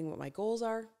keep writing what my goals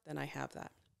are, then I have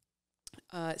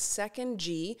that. Second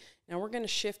G, now we're going to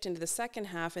shift into the second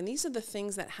half, and these are the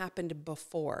things that happened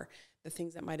before, the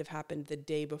things that might have happened the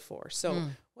day before. So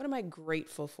what am I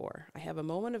grateful for? I have a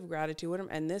moment of gratitude,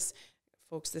 and this,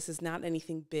 folks, this is not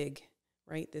anything big,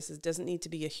 right? This doesn't need to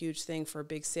be a huge thing for a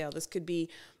big sale. This could be,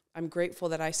 I'm grateful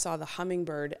that I saw the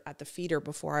hummingbird at the feeder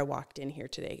before I walked in here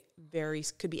today.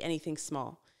 Could be anything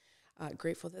small.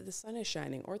 Grateful that the sun is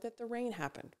shining or that the rain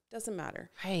happened. Doesn't matter.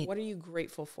 Right. What are you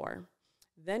grateful for?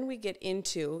 Then we get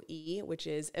into E, which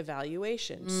is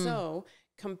evaluation. So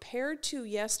compared to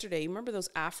yesterday, remember those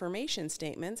affirmation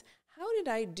statements? How did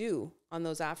I do on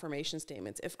those affirmation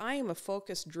statements? If I am a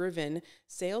focus-driven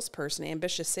salesperson,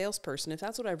 ambitious salesperson, if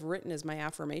that's what I've written as my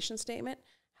affirmation statement,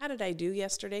 how did I do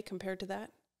yesterday compared to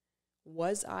that?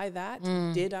 Was I that?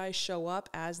 Did I show up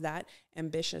as that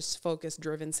ambitious,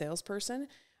 focus-driven salesperson?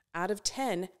 Out of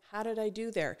 10, how did I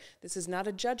do there? This is not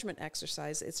a judgment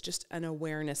exercise. It's just an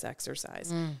awareness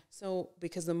exercise. So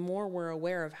because the more we're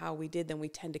aware of how we did, then we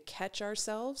tend to catch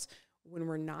ourselves when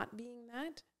we're not being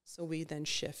that. So we then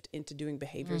shift into doing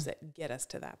behaviors that get us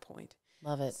to that point.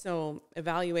 Love it. So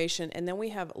evaluation, and then we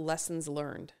have lessons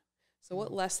learned. So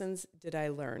what lessons did I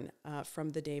learn from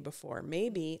the day before?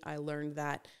 Maybe I learned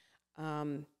that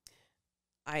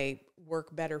I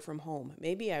work better from home.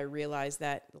 Maybe I realized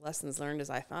that the lessons learned is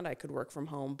I thought I could work from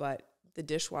home, but the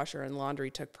dishwasher and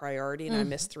laundry took priority and I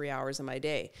missed 3 hours of my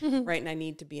day, right? And I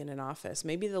need to be in an office.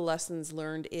 Maybe the lessons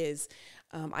learned is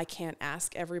I can't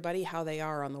ask everybody how they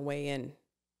are on the way in,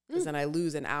 because then I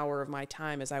lose an hour of my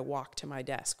time as I walk to my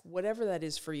desk. Whatever that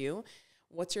is for you,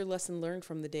 what's your lesson learned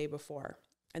from the day before?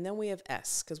 And then we have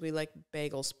S, because we like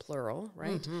bagels plural,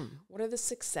 right? What are the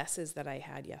successes that I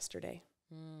had yesterday?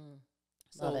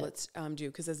 So let's do,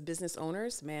 because as business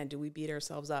owners, man, do we beat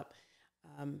ourselves up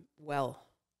well,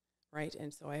 right?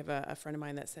 And so I have a friend of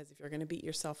mine that says, if you're going to beat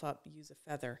yourself up, use a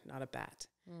feather, not a bat,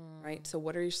 right? So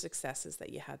what are your successes that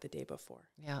you had the day before?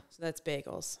 Yeah. So that's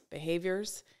bagels.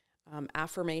 Behaviors,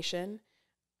 affirmation,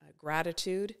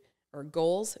 gratitude, or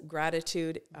goals,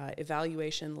 gratitude,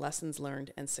 evaluation, lessons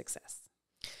learned, and success.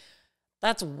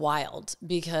 That's wild,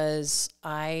 because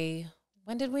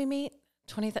when did we meet?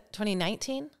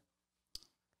 2019?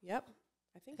 Yep.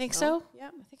 I think so. Yeah.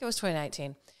 I think it was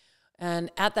 2019. And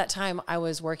at that time I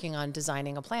was working on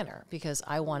designing a planner, because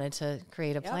I wanted to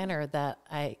create a planner that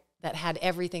had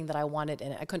everything that I wanted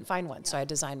in it. I couldn't find one. So I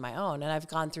designed my own, and I've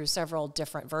gone through several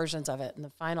different versions of it. And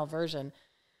the final version,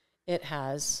 it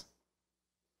has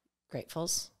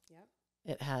gratefuls. Yep.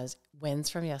 It has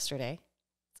wins from yesterday.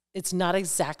 It's not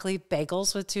exactly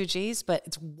bagels with 2 G's, but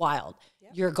it's wild.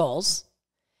 Yep. Your goals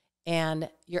and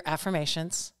your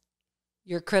affirmations,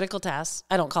 your critical tasks.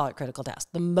 I don't call it critical tasks.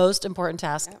 The most important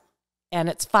task, and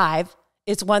it's 5.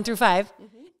 It's 1 through 5.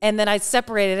 And then I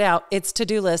separated it out. Its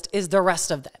to-do list is the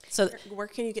rest of that. So where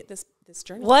can you get this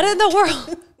journal? What in the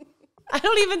world? I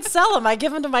don't even sell them. I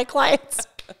give them to my clients.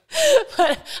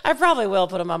 But I probably will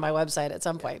put them on my website at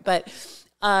some point. But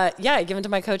I give them to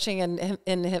my coaching and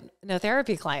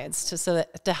hypnotherapy clients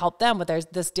to help them with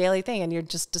this daily thing. And you're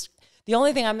just the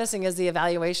only thing I'm missing is the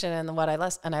evaluation and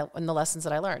and the lessons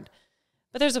that I learned.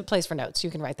 But there's a place for notes. You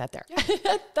can write that there.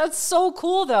 Yeah. That's so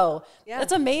cool, though. Yeah.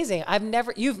 That's amazing.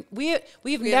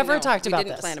 We've never talked about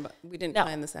this. We didn't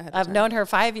plan this ahead of time. I've known her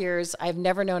 5 years. I've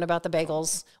never known about the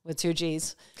bagels with 2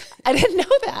 G's. I didn't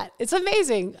know that. It's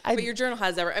amazing. But your journal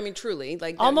has truly,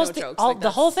 like, almost no jokes. The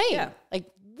whole thing. Yeah. Like,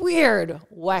 weird,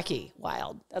 wacky,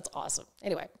 wild. That's awesome.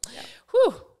 Anyway. Yeah.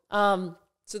 Whew.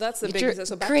 So that's the big...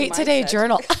 So Create Today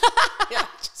journal. Yeah.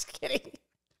 Just kidding.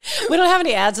 We don't have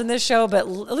any ads in this show, but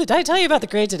did I tell you about the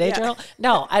Create Today journal?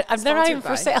 No, they're not even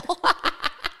for sale.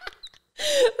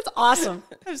 That's awesome.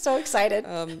 I'm so excited.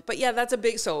 But yeah, that's a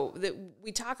big,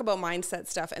 we talk about mindset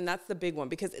stuff, and that's the big one,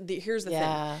 because here's the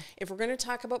thing. If we're going to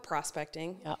talk about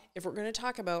prospecting, if we're going to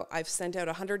talk about I've sent out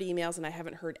 100 emails and I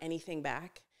haven't heard anything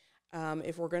back,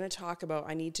 if we're going to talk about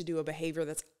I need to do a behavior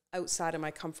that's outside of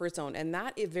my comfort zone, and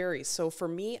that it varies. So for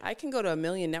me, I can go to a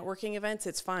million networking events.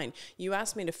 It's fine. You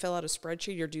ask me to fill out a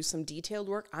spreadsheet or do some detailed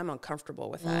work, I'm uncomfortable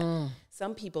with that.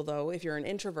 Some people, though, if you're an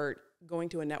introvert, going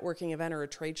to a networking event or a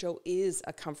trade show is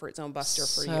a comfort zone buster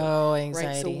for you. So anxiety.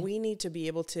 Right? So we need to be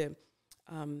able to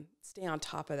stay on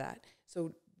top of that.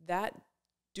 So that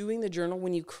doing the journal,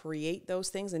 when you create those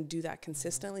things and do that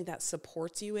consistently, that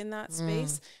supports you in that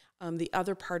space. The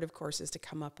other part, of course, is to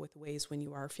come up with ways when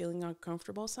you are feeling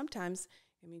uncomfortable. Sometimes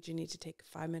it means you need to take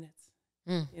 5 minutes,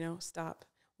 stop,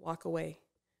 walk away,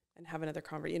 and have another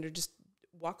conversation. Just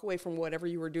walk away from whatever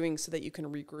you were doing so that you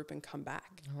can regroup and come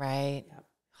back. Right. Yeah.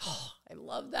 Oh, I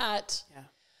love that. Yeah.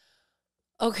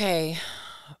 Okay.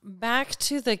 Back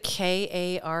to the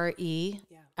KARE.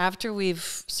 Yeah. After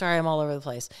sorry, I'm all over the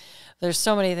place. There's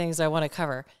so many things I want to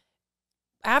cover.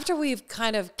 After we've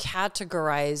kind of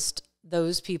categorized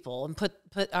those people and put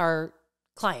our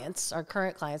clients, our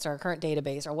current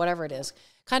database or whatever it is,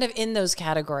 kind of in those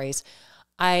categories,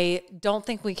 I don't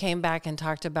think we came back and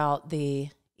talked about the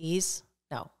E's.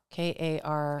 No,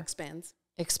 KAR.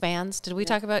 Expands. Did we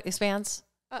talk about expands?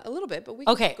 A little bit, but we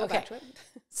can go back to it.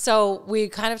 So we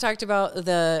kind of talked about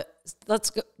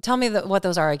tell me what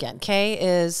those are again. K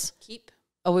is keep.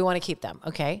 Oh, we want to keep them.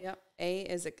 Okay. Yep. A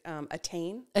is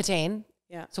attain. Attain.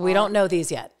 Yeah. So we don't know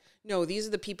these yet. No, these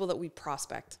are the people that we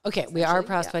prospect. Okay. We are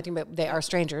prospecting, but they are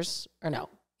strangers or no?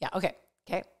 Yeah. Okay.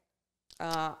 Okay.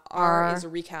 R is a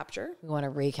recapture. We want to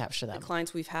recapture them. The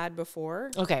clients we've had before.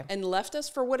 Okay. And left us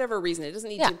for whatever reason. It doesn't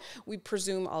need to, we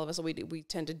presume all of us, we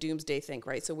tend to doomsday think,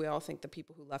 right? So we all think the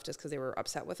people who left us because they were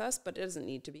upset with us, but it doesn't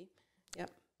need to be.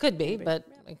 Yep. Could be, but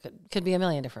it could be a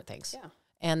million different things. Yeah.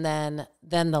 And then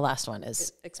the last one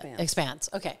is expands.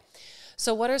 Okay.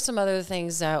 So what are some other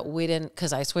things that we didn't,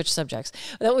 because I switched subjects,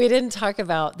 that we didn't talk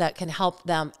about that can help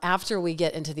them after we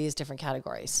get into these different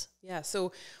categories? Yeah.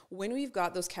 So when we've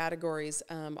got those categories,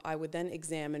 I would then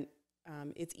examine,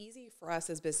 it's easy for us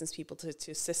as business people to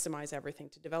systemize everything,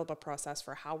 to develop a process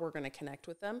for how we're going to connect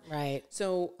with them. Right.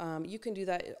 So you can do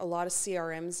that. A lot of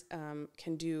CRMs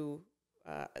can do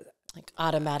like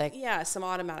automatic. Yeah, some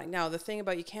automatic. Now, the thing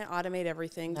about you can't automate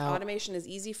everything. No. Automation is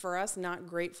easy for us, not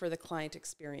great for the client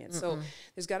experience. So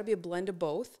there's got to be a blend of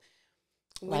both.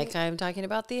 Like I'm talking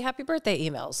about the happy birthday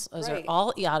emails. Those are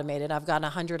all automated. I've gotten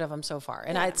 100 of them so far.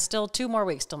 And it's still 2 more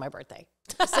weeks till my birthday.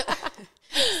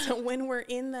 So when we're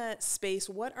in that space,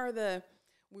 we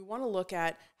want to look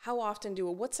at how often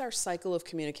what's our cycle of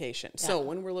communication? Yeah. So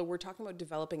when we're talking about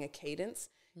developing a cadence,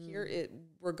 here,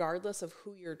 regardless of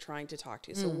who you're trying to talk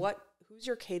to. So who's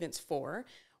your cadence for?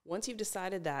 Once you've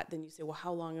decided that, then you say, well,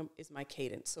 how long is my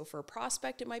cadence? So for a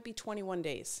prospect, it might be 21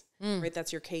 days, right?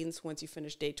 That's your cadence. Once you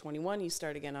finish day 21, you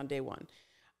start again on day 1.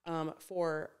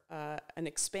 For an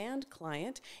expand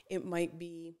client, it might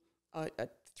be a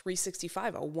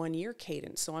 365, a 1-year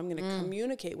cadence. So I'm going to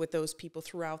communicate with those people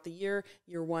throughout the year.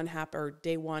 Year 1 or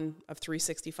day 1 of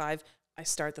 365, I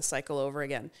start the cycle over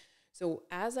again. So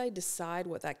as I decide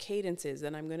what that cadence is,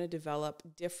 then I'm going to develop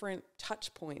different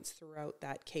touch points throughout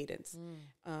that cadence.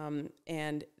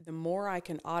 And the more I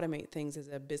can automate things as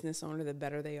a business owner, the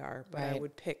better they are. But I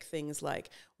would pick things like,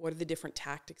 what are the different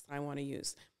tactics I want to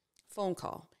use? Phone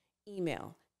call,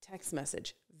 email, text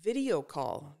message, video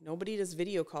call. Nobody does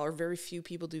video call, or very few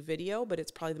people do video, but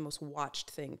it's probably the most watched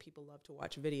thing. People love to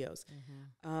watch videos.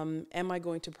 Am I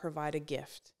going to provide a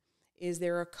gift? Is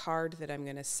there a card that I'm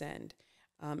going to send?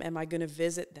 Am I going to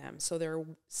visit them? So there are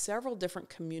several different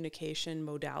communication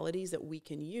modalities that we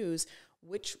can use,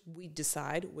 which we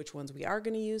decide which ones we are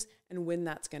going to use and when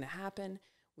that's going to happen.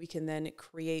 We can then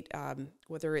create,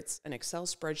 whether it's an Excel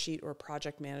spreadsheet or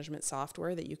project management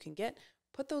software that you can get,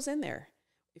 put those in there.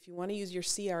 If you want to use your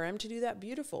CRM to do that,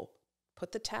 beautiful.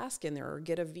 Put the task in there, or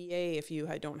get a VA if you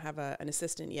don't have an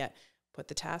assistant yet. Put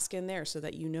the task in there so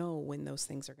that you know when those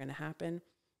things are going to happen.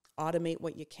 Automate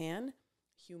what you can.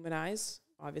 Humanize,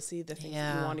 obviously, the things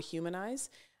that you want to humanize.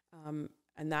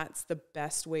 And that's the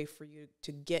best way for you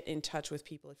to get in touch with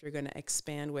people if you're going to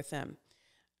expand with them.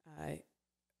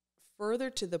 Further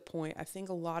to the point, I think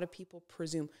a lot of people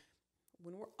presume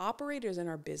when we're operators in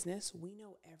our business, we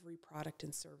know every product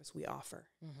and service we offer.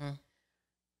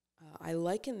 I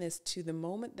liken this to the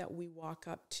moment that we walk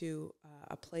up to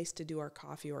a place to do our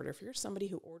coffee order. If you're somebody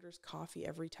who orders coffee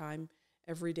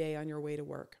every day on your way to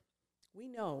work, we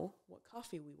know what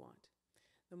coffee we want.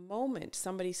 The moment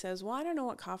somebody says, well, I don't know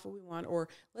what coffee we want, or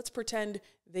let's pretend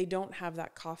they don't have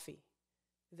that coffee,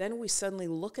 then we suddenly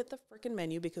look at the frickin'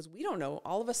 menu because we don't know.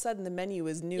 All of a sudden, the menu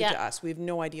is new to us. We have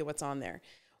no idea what's on there.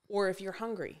 Or if you're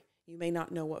hungry, you may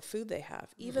not know what food they have,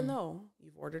 even though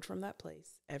you've ordered from that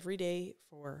place every day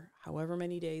for however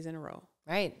many days in a row.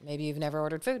 Right. Maybe you've never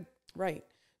ordered food. Right.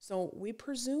 So we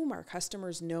presume our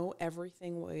customers know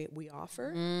everything we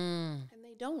offer, and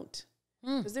they don't.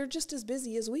 Because they're just as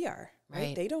busy as we are,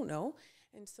 right? They don't know.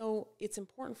 And so it's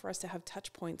important for us to have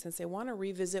touch points and say, want to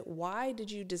revisit, why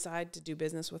did you decide to do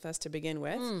business with us to begin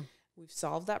with? We've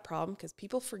solved that problem, because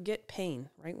people forget pain,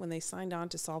 right? When they signed on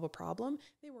to solve a problem,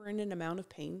 they were in an amount of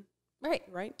pain,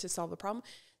 right? To solve the problem.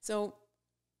 So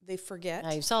they forget.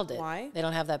 Now you've solved it. Why? They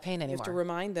don't have that pain anymore. You have to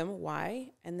remind them why,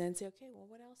 and then say, okay, well,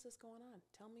 what else is going on?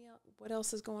 Tell me what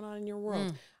else is going on in your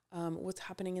world. What's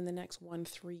happening in the next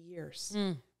 1-3 years,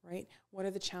 right? What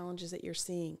are the challenges that you're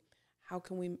seeing? How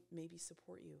can we maybe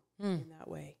support you in that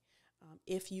way?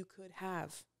 If you could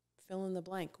have, fill in the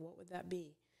blank, what would that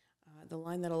be? The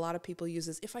line that a lot of people use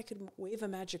is, if I could wave a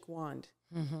magic wand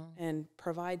and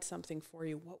provide something for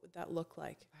you, what would that look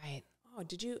like? Right. Oh,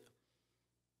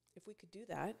 if we could do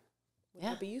that, would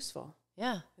that be useful?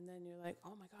 Yeah. And then you're like,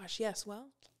 oh my gosh, yes, well,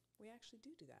 we actually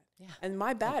do that. Yeah. And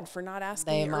my bad for not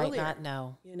asking They you might earlier, not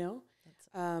know. you know?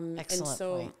 Excellent and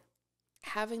so point.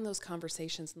 having those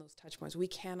conversations and those touch points, we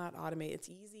cannot automate. It's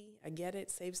easy. I get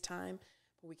it. Saves time,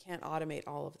 but we can't automate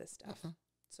all of this stuff.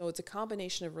 So it's a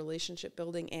combination of relationship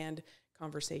building and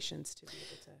conversations to be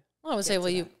able to. Well, I would say, well,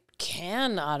 you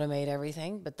can automate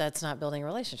everything, but that's not building a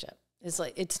relationship. It's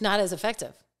like, it's not as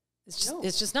effective.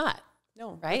 It's just not.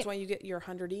 No, right? That's why you get your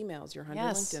 100 emails, your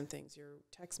 100 LinkedIn things, your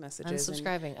text messages.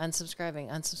 Unsubscribing.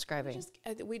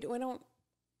 We don't,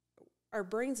 our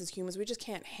brains as humans, we just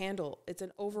can't handle, it's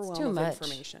an overwhelm of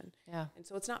information. Yeah. And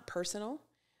so it's not personal.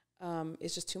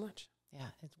 It's just too much. Yeah,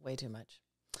 it's way too much.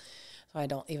 So I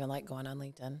don't even like going on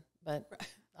LinkedIn. But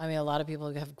I mean, a lot of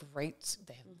people have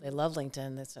they love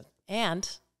LinkedIn.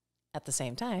 And at the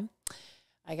same time,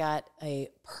 I got a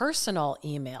personal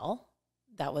email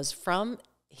that was from,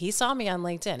 he saw me on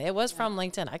LinkedIn. It was from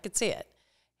LinkedIn. I could see it.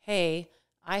 Hey,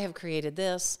 I have created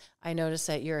this. I noticed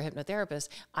that you're a hypnotherapist.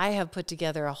 I have put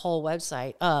together a whole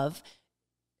website of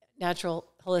natural,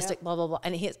 holistic, blah, blah, blah.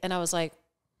 And I was like,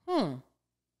 well,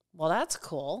 that's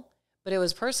cool. But it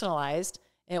was personalized.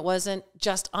 And it wasn't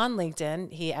just on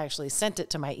LinkedIn. He actually sent it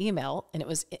to my email, and it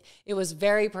was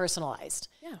very personalized.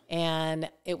 Yeah. And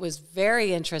it was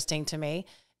very interesting to me.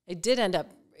 It did end up,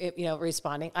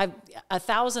 responding.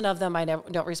 1,000 of them I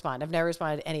don't respond. I've never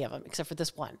responded to any of them except for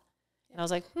this one. And I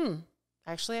was like,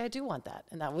 actually, I do want that.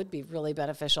 And that would be really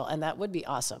beneficial. And that would be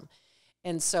awesome.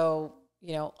 And so,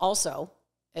 also,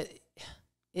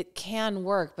 it can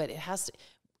work, but it has to,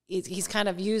 he's kind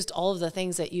of used all of the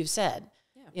things that you've said.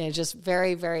 Just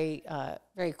very, very,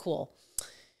 very cool.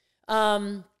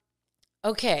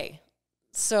 Okay.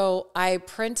 So I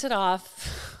printed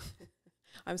off.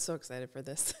 I'm so excited for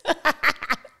this.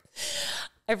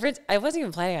 I wasn't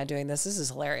even planning on doing this. This is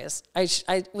hilarious.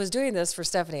 I was doing this for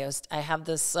Stephanie. I have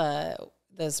this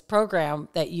this program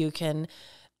that you can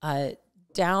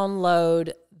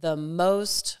download the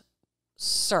most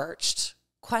searched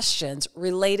questions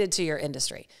related to your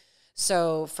industry.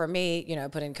 So for me, I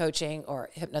put in coaching or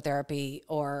hypnotherapy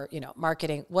or,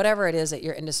 marketing, whatever it is that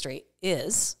your industry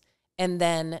is. And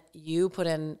then you put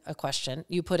in a question,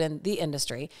 you put in the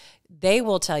industry. They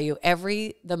will tell you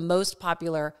the most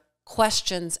popular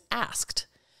questions asked.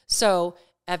 So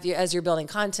as you're building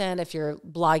content, if you're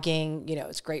blogging,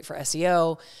 it's great for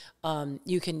SEO.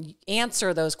 You can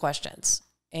answer those questions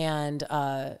and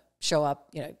show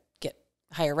up, get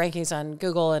higher rankings on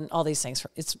Google and all these things.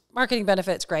 It's marketing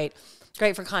benefits, great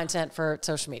for content for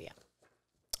social media.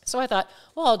 So I thought,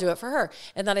 well, I'll do it for her.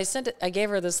 And then I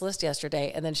gave her this list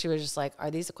yesterday, and then she was just like,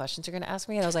 are these the questions you're going to ask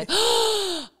me? And I was like,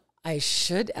 I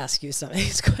should ask you some of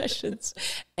these questions,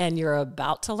 and you're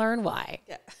about to learn why.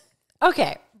 Yeah.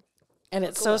 Okay. And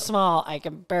it's so small, I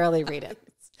can barely read it.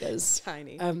 It's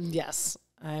tiny. Yes.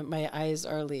 My eyes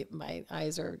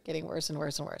are getting worse and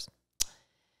worse and worse.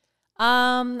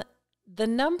 The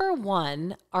number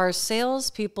one, are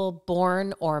salespeople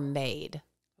born or made?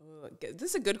 Oh,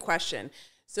 this is a good question.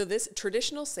 So this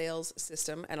traditional sales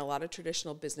system, and a lot of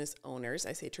traditional business owners,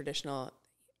 I say traditional,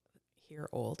 here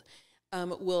old,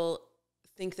 will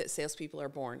think that salespeople are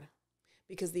born.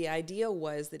 Because the idea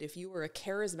was that if you were a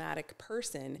charismatic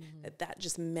person, that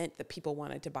just meant that people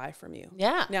wanted to buy from you.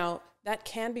 Yeah. Now, that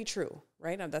can be true,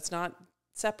 right? Now, that's not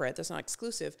separate. That's not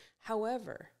exclusive.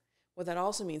 However, what that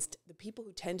also means, the people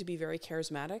who tend to be very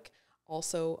charismatic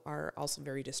are also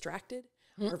very distracted,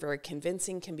 or very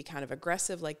convincing, can be kind of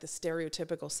aggressive, like the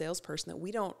stereotypical salesperson that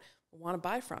we don't want to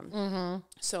buy from.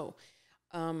 So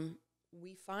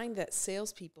we find that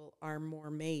salespeople are more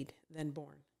made than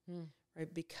born,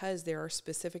 right? Because there are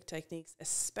specific techniques,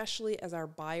 especially as our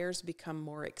buyers become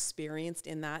more experienced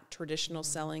in that traditional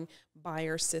selling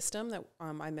buyer system that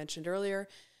I mentioned earlier.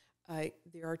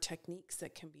 There are techniques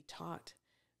that can be taught,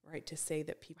 right, to say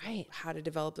that people, how to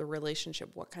develop the relationship,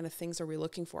 what kind of things are we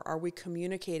looking for? Are we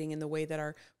communicating in the way that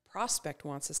our prospect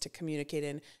wants us to communicate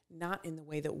in, not in the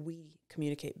way that we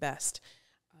communicate best?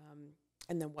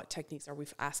 And then what techniques are we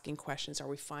asking questions? Are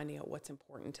we finding out what's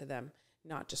important to them,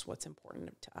 not just what's important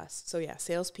to us? So yeah,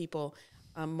 salespeople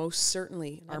most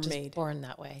certainly are made. Born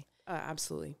that way.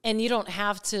 Absolutely. And you don't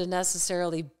have to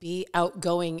necessarily be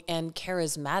outgoing and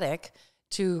charismatic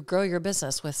to grow your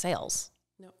business with sales.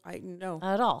 No.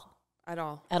 Not at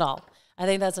all. I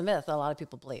think that's a myth a lot of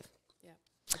people believe. Yeah,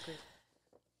 agreed.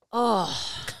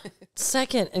 Oh,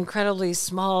 second incredibly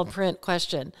small print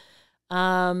question.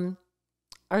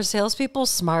 Are salespeople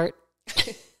smart?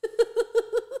 Isn't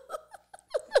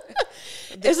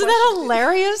that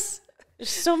hilarious? There's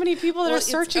so many people that are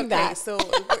searching that. So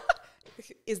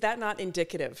is that not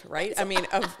indicative, right? I mean,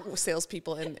 of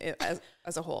salespeople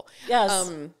as a whole?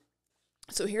 Yes.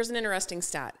 So here's an interesting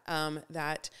stat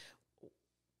that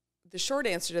the short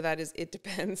answer to that is it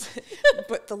depends.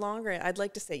 But the longer, I'd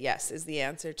like to say yes is the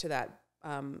answer to that,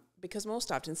 because most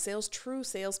often true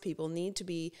salespeople need to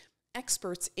be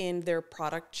experts in their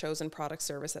chosen product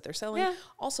service that they're selling. Yeah.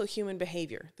 Also human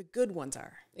behavior. The good ones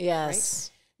are.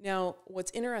 Yes. Now,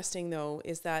 what's interesting, though,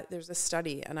 is that there's a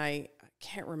study, and I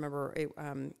can't remember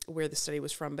where the study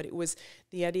was from, but it was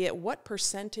the idea, what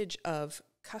percentage of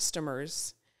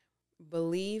customers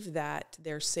believe that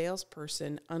their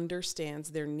salesperson understands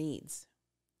their needs?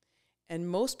 And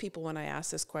most people, when I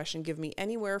ask this question, give me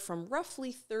anywhere from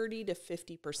roughly 30 to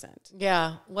 50%.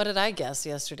 Yeah. What did I guess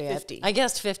yesterday? 50. I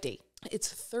guessed 50.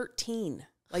 It's 13.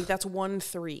 Like, that's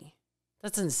 1-3.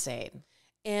 That's insane.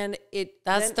 And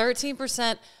that's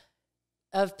 13%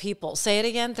 of people. Say it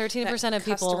again. 13% of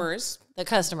people. The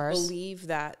customers believe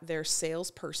that their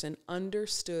salesperson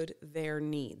understood their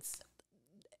needs.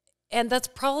 And that's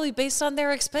probably based on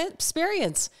their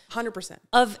experience. 100%.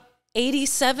 Of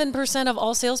 87% of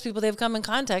all salespeople they've come in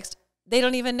contact, they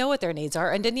don't even know what their needs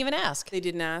are and didn't even ask. They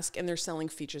didn't ask, and they're selling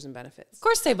features and benefits. Of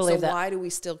course they believe that. So why do we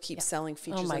still keep selling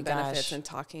features and benefits and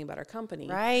talking about our company?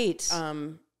 Right.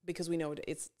 Because we know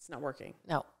it's not working.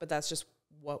 No. But that's just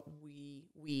what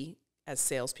we as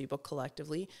salespeople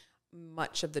collectively,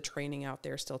 much of the training out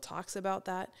there still talks about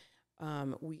that.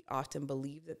 We often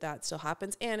believe that still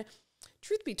happens. And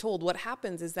truth be told, what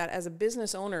happens is that as a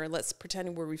business owner, let's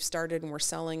pretend where we've started and we're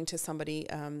selling to somebody,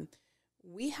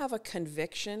 we have a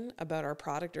conviction about our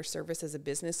product or service as a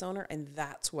business owner, and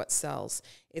that's what sells.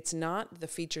 It's not the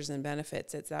features and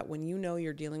benefits. It's that when you know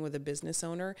you're dealing with a business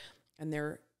owner and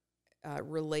they're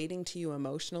relating to you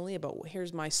emotionally about, well,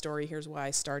 here's my story, here's why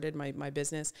I started my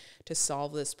business to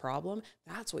solve this problem,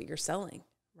 that's what you're selling,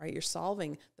 right? You're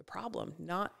solving the problem,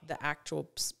 not the actual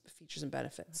features and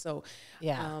benefits. So,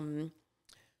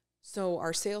 so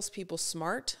are salespeople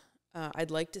smart?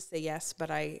 I'd like to say yes, but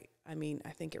I mean,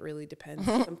 I think it really depends.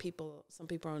 Some people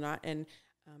are not, and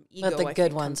ego. But the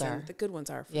good ones are. The good ones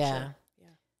are for sure. Yeah,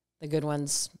 the good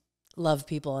ones love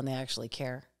people and they actually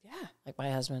care. Yeah, like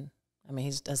my husband. I mean,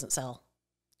 he doesn't sell.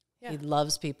 Yeah. He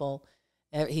loves people.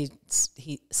 He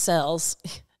sells.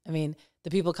 I mean,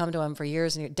 the people come to him for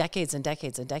years and decades and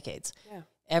decades and decades. Yeah.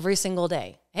 Every single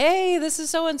day. Hey, this is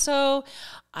so-and-so.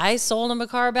 I sold him a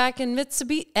car back in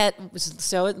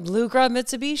Lugra,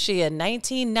 Mitsubishi in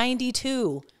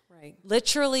 1992. Right.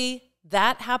 Literally,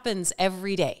 that happens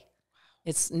every day.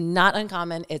 It's not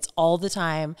uncommon. It's all the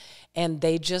time. And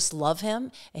they just love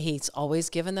him. He's always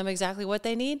given them exactly what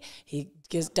they need. He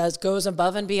goes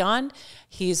above and beyond.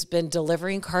 He's been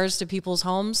delivering cars to people's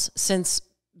homes since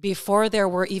before there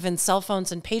were even cell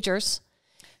phones and pagers.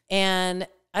 And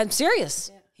I'm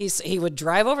serious. Yeah. He would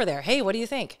drive over there. Hey, what do you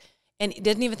think? And he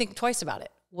didn't even think twice about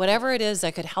it. Whatever it is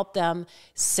that could help them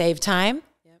save time,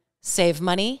 save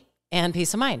money, and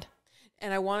peace of mind.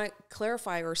 And I want to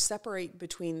clarify or separate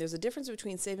between, there's a difference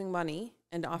between saving money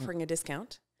and offering a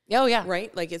discount. Oh, yeah.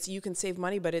 Right? Like you can save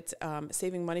money, but it's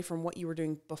saving money from what you were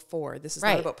doing before. This is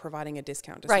not about providing a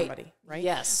discount to somebody, right?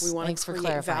 Yes. We want to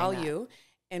create value.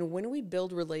 And when we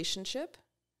build relationship,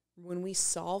 when we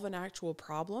solve an actual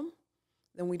problem,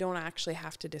 then we don't actually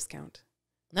have to discount.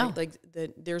 No. Like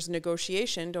there's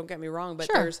negotiation, don't get me wrong, but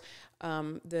there's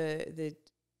the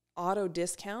auto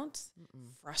discounts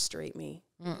frustrate me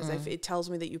because it tells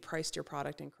me that you priced your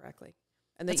product incorrectly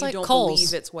and that you don't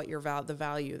believe it's what the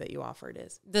value that you offered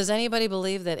is. Does anybody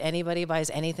believe that anybody buys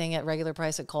anything at regular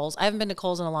price at Kohl's? I haven't been to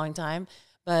Kohl's in a long time,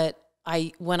 but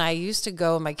when I used to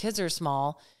go, my kids are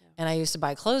small and I used to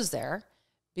buy clothes there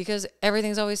because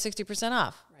everything's always 60%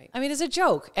 off. Right. I mean, it's a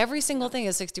joke. Every single thing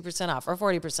is 60% off or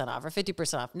 40% off or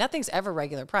 50% off. Nothing's ever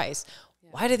regular price. Yeah.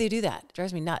 Why do they do that? It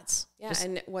drives me nuts. Yeah,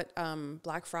 and what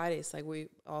Black Fridays, like we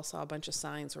all saw a bunch of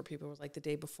signs where people were like the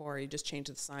day before, you just change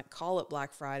the sign, call it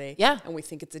Black Friday, and we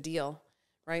think it's a deal,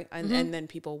 right? And and then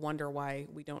people wonder why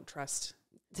we don't trust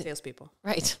salespeople.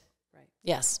 Right.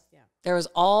 Yes. Yeah. There was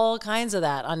all kinds of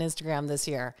that on Instagram this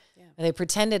year. Yeah. And they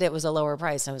pretended it was a lower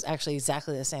price, and it was actually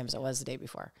exactly the same as it was the day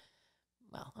before.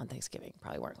 Well, on Thanksgiving,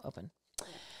 probably weren't open.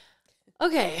 Yeah.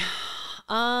 Okay.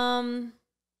 Are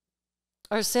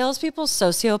salespeople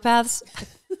sociopaths?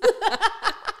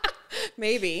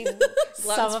 Maybe.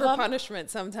 Lots for punishment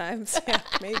sometimes. Yeah,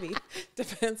 maybe.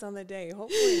 Depends on the day.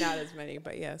 Hopefully not as many,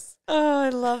 but yes. Oh, I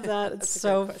love that. It's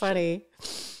so funny.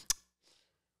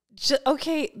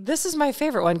 Okay, this is my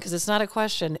favorite one because it's not a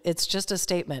question. It's just a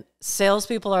statement.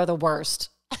 Salespeople are the worst.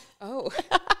 Oh.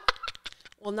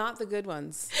 Well, not the good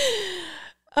ones.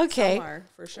 Okay. Some are,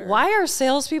 for sure. Why are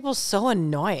salespeople so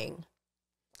annoying?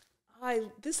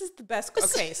 This is the best.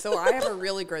 Okay, so I have a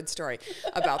really good story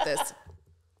about this.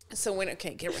 So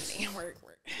get with me.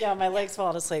 Yeah, my leg's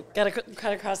falling asleep. Got to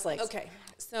cut across legs. Okay,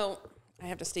 so I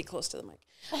have to stay close to the mic.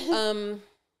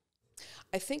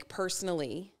 I think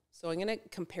personally, so I'm going to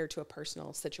compare to a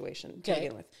personal situation to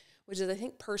begin with, which is I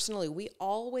think personally we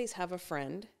always have a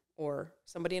friend or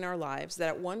somebody in our lives that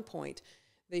at one point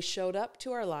They showed up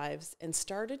to our lives and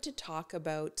started to talk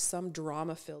about some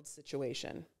drama-filled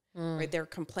situation. Right? They're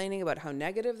complaining about how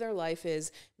negative their life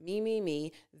is.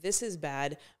 Me. This is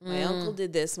bad. My uncle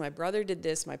did this. My brother did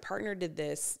this. My partner did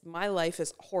this. My life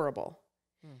is horrible.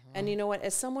 And you know what?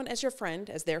 As your friend,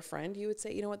 as their friend, you would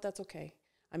say, you know what? That's okay.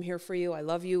 I'm here for you. I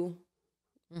love you.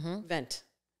 Vent.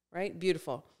 Right?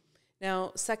 Beautiful.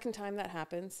 Now, second time that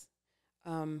happens,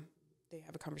 they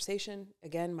have a conversation.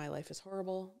 Again, my life is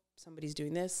horrible. Somebody's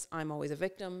doing this. I'm always a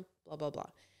victim. Blah, blah, blah.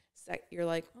 You're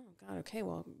like, oh, God, okay,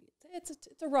 well,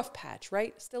 it's a rough patch,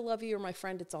 right? Still love you. You're my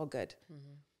friend. It's all good.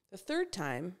 The third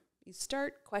time, you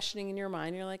start questioning in your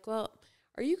mind. You're like, well,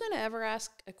 are you going to ever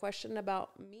ask a question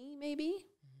about me, maybe?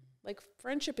 Like,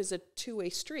 friendship is a two-way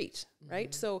street,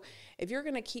 right? So if you're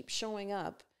going to keep showing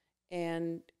up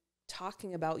and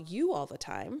talking about you all the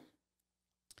time,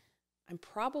 I'm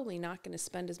probably not going to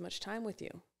spend as much time with you.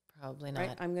 Probably not.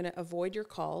 Right? I'm going to avoid your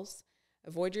calls,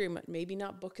 maybe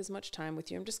not book as much time with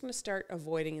you. I'm just going to start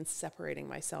avoiding and separating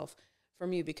myself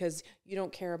from you because you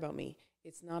don't care about me.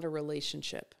 It's not a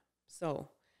relationship. So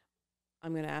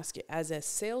I'm going to ask you, as a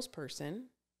salesperson,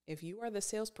 if you are the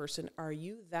salesperson, are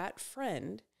you that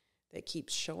friend that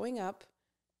keeps showing up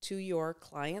to your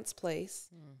client's place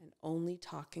and only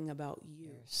talking about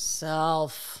you?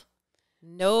 Yourself.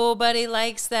 Nobody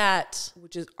likes that.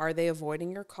 Which is, are they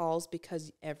avoiding your calls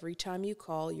because every time you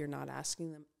call, you're not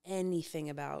asking them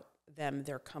anything about them,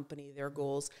 their company, their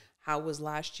goals? How was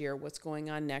last year? What's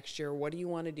going on next year? What do you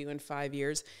want to do in 5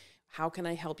 years? How can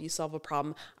I help you solve a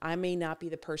problem? I may not be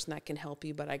the person that can help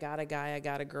you, but I got a guy, I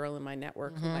got a girl in my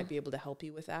network who might be able to help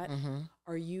you with that.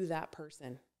 Are you that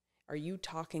person? Are you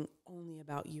talking only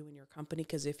about you and your company?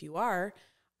 Because if you are,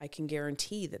 I can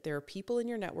guarantee that there are people in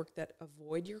your network that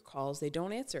avoid your calls. They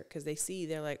don't answer it because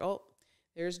they're like, oh,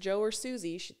 there's Joe or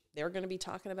Susie. They're going to be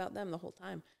talking about them the whole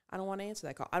time. I don't want to answer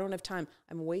that call. I don't have time.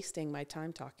 I'm wasting my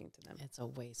time talking to them. It's a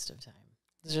waste of time.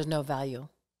 There's no value.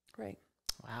 Right.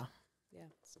 Wow. Yeah.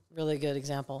 Really good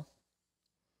example.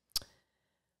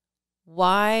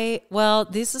 Why? Well,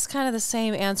 this is kind of the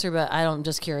same answer, but I'm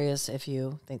just curious if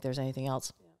you think there's anything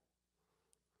else. Yeah.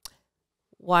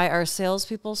 Why are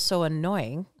salespeople so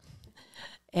annoying?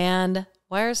 And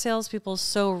why are salespeople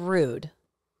so rude?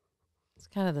 It's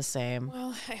kind of the same.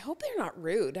 Well, I hope they're not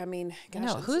rude. I mean, gosh,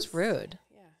 no, who's rude?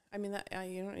 Yeah, I mean,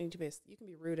 you don't need to be. You can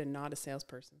be rude and not a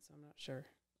salesperson. So I'm not sure.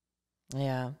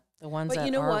 Yeah, the ones. But that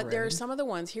you know are what? rude. There are some of the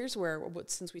ones. Here's where,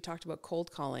 since we talked about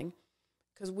cold calling,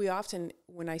 because we often,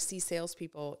 when I see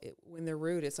salespeople, when they're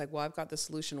rude, it's like, well, I've got the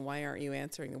solution. Why aren't you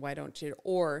answering? Why don't you?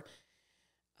 Or,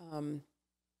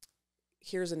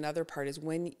 here's another part: is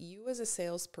when you as a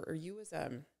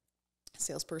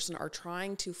salesperson are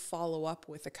trying to follow up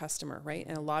with a customer, right?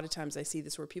 And a lot of times I see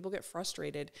this where people get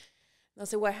frustrated. And they'll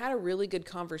say, well, I had a really good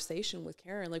conversation with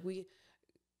Karen. Like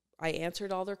I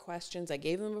answered all their questions. I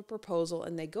gave them a proposal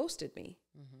and they ghosted me.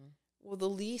 Well, the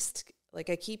least, like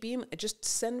I keep just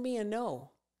send me a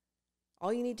no.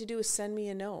 All you need to do is send me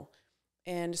a no.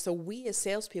 And so we as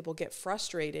salespeople get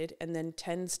frustrated and then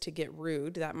tends to get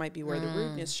rude. That might be where the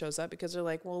rudeness shows up because they're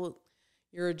like, well,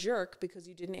 you're a jerk because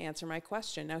you didn't answer my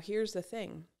question. Now, here's the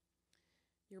thing.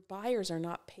 Your buyers are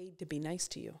not paid to be nice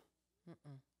to you,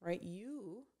 right?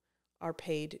 You are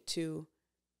paid to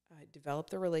develop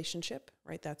the relationship,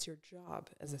 right? That's your job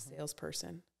as a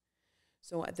salesperson.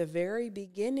 So at the very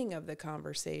beginning of the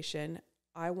conversation,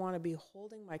 I want to be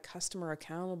holding my customer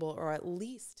accountable, or at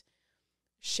least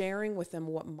sharing with them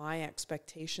what my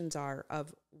expectations are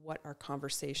of what our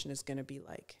conversation is going to be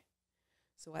like.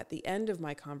 So at the end of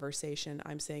my conversation,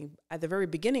 I'm saying, at the very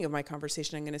beginning of my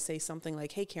conversation, I'm going to say something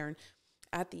like, hey, Karen,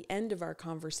 at the end of our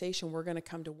conversation, we're going to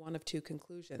come to one of two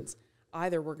conclusions.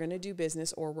 Either we're going to do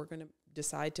business, or we're going to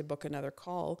decide to book another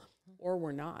call, or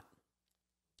we're not.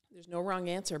 There's no wrong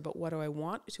answer, but what do I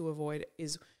want to avoid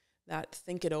is that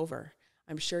think it over.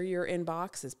 I'm sure your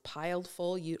inbox is piled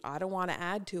full. I don't want to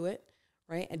add to it,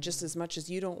 right? And just as much as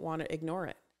you don't want to ignore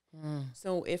it.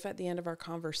 So if at the end of our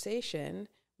conversation,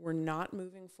 we're not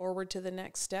moving forward to the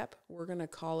next step, we're going to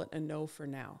call it a no for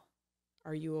now.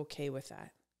 Are you okay with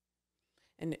that?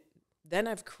 And then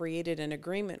I've created an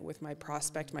agreement with my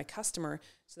prospect, my customer,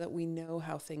 so that we know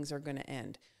how things are going to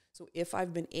end. So if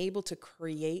I've been able to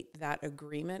create that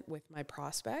agreement with my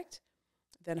prospect,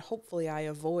 then hopefully I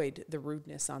avoid the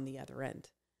rudeness on the other end,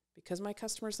 because my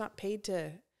customer's not paid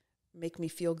to make me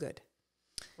feel good,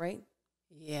 right?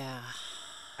 Yeah.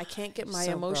 I can't get my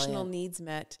emotional needs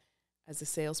met as a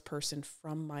salesperson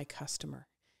from my customer.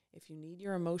 If you need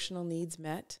your emotional needs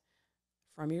met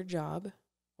from your job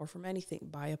or from anything,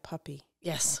 buy a puppy.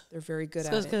 Yes. They're very good at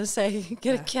it. I was going to say,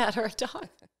 get a cat or a dog.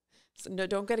 So no,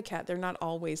 don't get a cat. They're not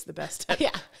always the best at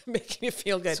making you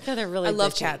feel good. They're really I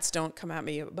love bitchy. cats. Don't come at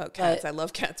me about cats. I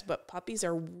love cats, but puppies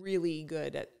are really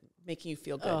good at making you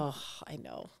feel good. Oh, I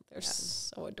know. They're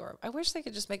so adorable. I wish they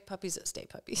could just make puppies that stay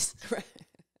puppies. Right.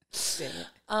 Dang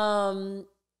it.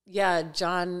 Yeah,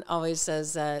 John always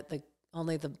says that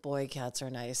only the boy cats are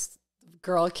nice.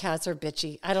 Girl cats are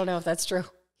bitchy. I don't know if that's true.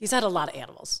 He's had a lot of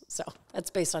animals, so that's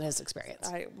based on his experience.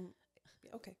 Okay.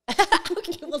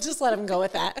 Okay, we'll just let him go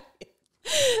with that.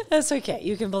 That's okay.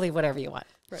 You can believe whatever you want.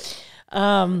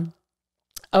 Right.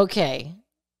 Okay.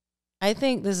 I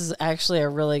think this is actually a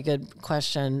really good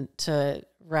question to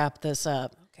wrap this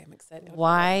up. Okay, I'm excited.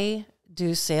 Why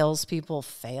do salespeople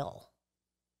fail?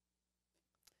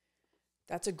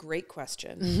 That's a great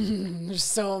question. There's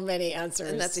so many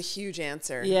answers. And that's a huge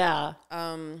answer. Yeah.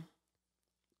 I'm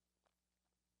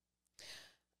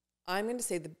going to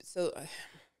say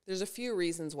there's a few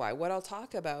reasons why. What I'll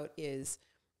talk about is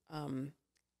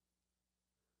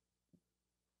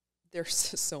there's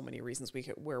so many reasons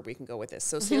where we can go with this.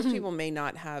 So salespeople may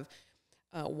not have,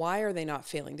 why are they not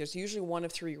failing? There's usually one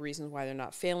of three reasons why they're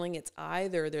not failing. It's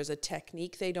either there's a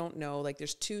technique they don't know, like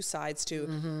there's two sides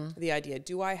to the idea.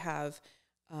 Do I have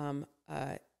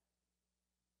a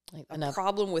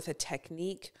problem with a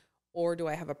technique, or do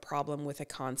I have a problem with a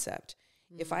concept?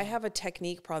 If I have a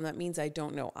technique problem, that means I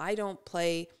don't know. I don't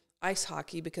play ice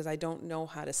hockey because I don't know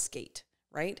how to skate,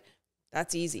 right?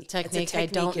 That's easy. Technique I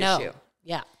don't know.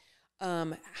 Yeah.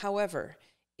 However,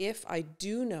 if I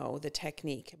do know the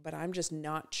technique, but I'm just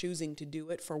not choosing to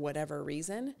do it for whatever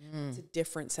reason, it's a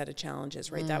different set of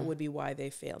challenges, right? That would be why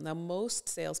they fail. Now, most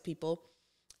salespeople,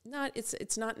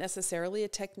 it's not necessarily a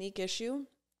technique issue.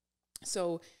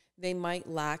 So they might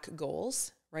lack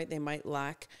goals, right? They might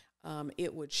lack,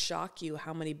 it would shock you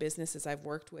how many businesses I've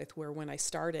worked with where when I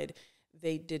started,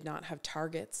 they did not have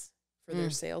targets for their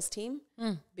sales team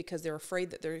because they're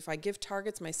afraid that if I give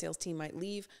targets, my sales team might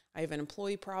leave. I have an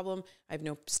employee problem. I have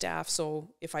no staff. So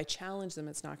if I challenge them,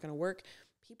 it's not going to work.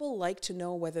 People like to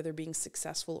know whether they're being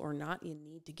successful or not. You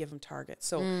need to give them targets.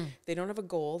 So if they don't have a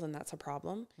goal, then that's a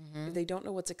problem. If they don't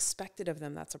know what's expected of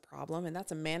them, that's a problem. And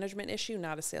that's a management issue,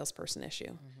 not a salesperson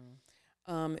issue.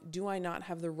 Do I not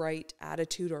have the right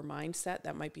attitude or mindset?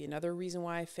 That might be another reason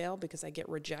why I fail, because I get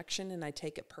rejection and I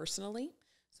take it personally.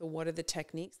 So what are the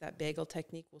techniques? That bagel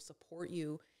technique will support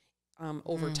you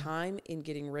over time in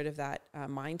getting rid of that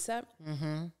mindset.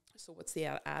 So what's the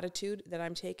attitude that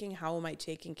I'm taking? How am I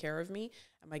taking care of me?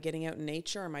 Am I getting out in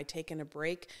nature? Am I taking a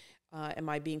break? Am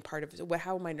I being part of it?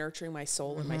 How am I nurturing my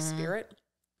soul and my spirit?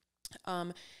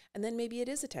 And then maybe it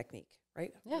is a technique,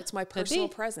 right? Yeah, it's my personal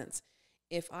presence.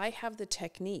 If I have the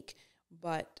technique,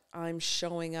 but I'm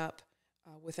showing up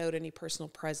without any personal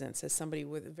presence as somebody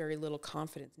with very little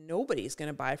confidence, nobody's going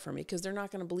to buy from me because they're not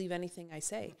going to believe anything I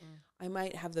say. I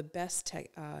might have the best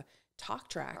talk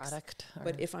tracks,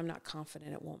 but if I'm not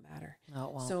confident, it won't matter. No,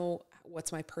 it won't. So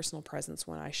what's my personal presence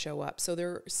when I show up? So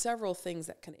there are several things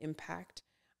that can impact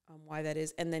why that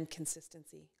is. And then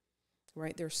consistency,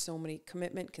 right? There's so many: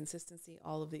 commitment, consistency,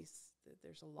 all of these.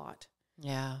 There's a lot.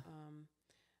 Yeah.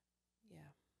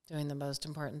 Doing the most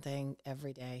important thing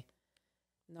every day.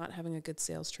 Not having a good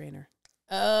sales trainer.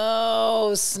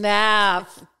 Oh, snap.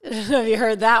 Have you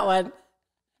heard that one?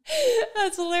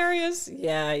 That's hilarious.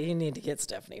 Yeah, you need to get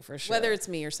Stephanie for sure. Whether it's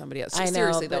me or somebody else. I know,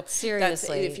 seriously, but though,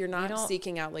 seriously, if you're not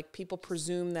seeking out, like people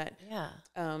presume that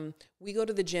we go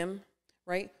to the gym,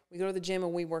 right? We go to the gym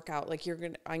and we work out. Like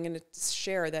I'm going to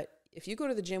share that if you go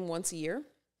to the gym once a year,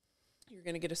 you're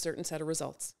going to get a certain set of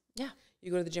results. Yeah.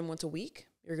 You go to the gym once a week,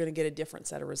 you're going to get a different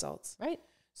set of results. Right.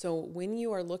 So when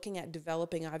you are looking at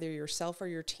developing either yourself or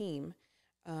your team,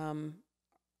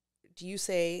 do you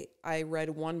say, I read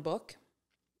one book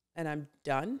and I'm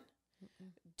done?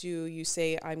 Do you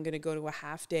say, I'm going to go to a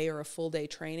half day or a full day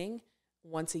training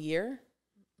once a year?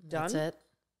 Done. That's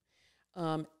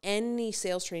it. Any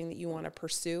sales training that you want to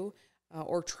pursue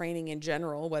or training in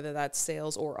general, whether that's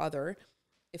sales or other,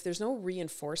 if there's no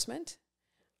reinforcement,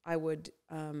 I would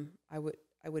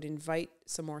invite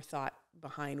some more thought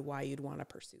behind why you'd want to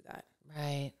pursue that.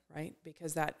 Right.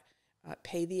 Because that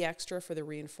pay the extra for the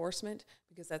reinforcement,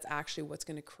 because that's actually what's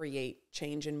going to create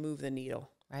change and move the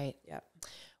needle. Right. Yeah.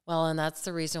 Well, and that's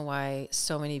the reason why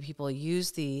so many people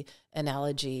use the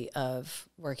analogy of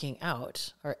working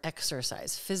out or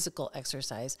exercise, physical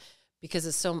exercise, because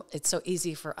it's so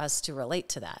easy for us to relate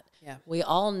to that. Yeah. We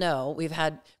all know we've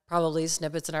had probably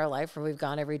snippets in our life where we've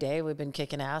gone every day, we've been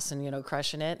kicking ass and,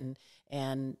 crushing it.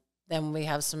 And then we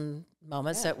have some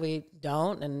moments that we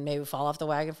don't, and maybe fall off the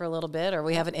wagon for a little bit, or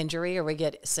we have an injury or we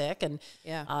get sick. And,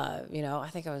 I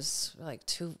think I was like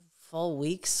 2 full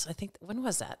weeks. I think, when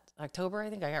was that? October. I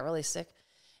think I got really sick.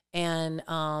 And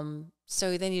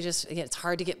so then it's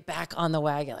hard to get back on the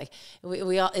wagon. Like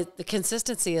we all, the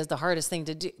consistency is the hardest thing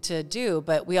to do,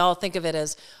 but we all think of it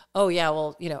as, oh yeah,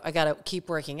 well, I got to keep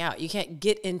working out. You can't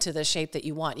get into the shape that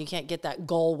you want. You can't get that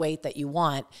goal weight that you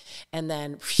want and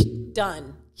then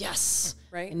done. Yes.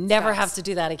 Right. Never have to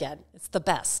do that again. It's the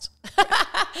best.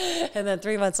 And then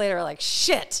 3 months later, we're like,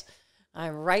 shit,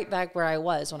 I'm right back where I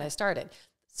was when I started.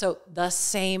 So the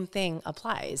same thing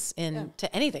applies to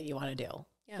anything you want to do.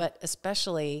 Yeah. But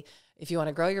especially if you want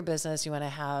to grow your business, you want to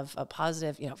have a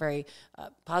positive, very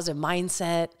positive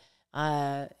mindset,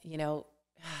 it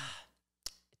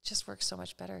just works so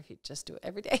much better if you just do it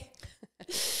every day.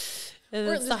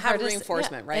 Or it's the have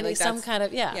reinforcement, right? And like some kind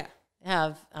of,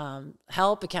 have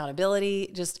help,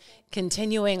 accountability, just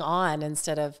continuing on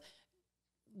instead of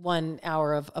 1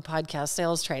 hour of a podcast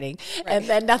sales training and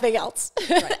then nothing else,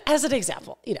 as an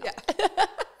example, Yeah,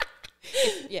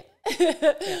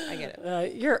 I get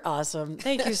it. You're awesome.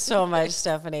 Thank you so much,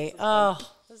 Stephanie. Oh,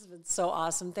 this has been so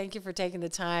awesome. Thank you for taking the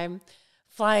time,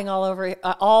 flying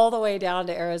all the way down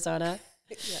to Arizona.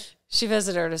 Yeah. She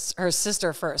visited her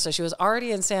sister first. So she was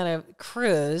already in Santa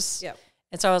Cruz. Yep.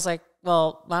 And so I was like,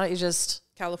 well, why don't you just...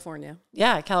 California.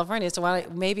 Yeah, California. So why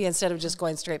don't maybe instead of just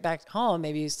going straight back home,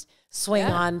 maybe you swing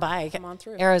on by Come on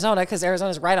through. Arizona, because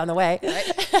Arizona's right on the way.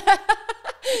 Right.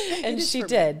 And she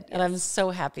did. Yes. And I'm so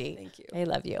happy. Thank you. I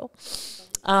love you.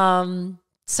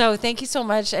 So thank you so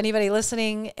much, anybody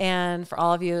listening, and for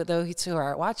all of you, those who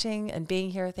are watching and being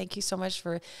here, thank you so much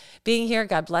for being here.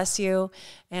 God bless you.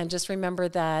 And just remember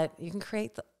that you can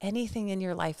create anything in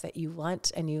your life that you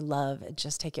want and you love, and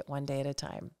just take it one day at a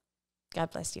time.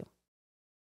 God bless you.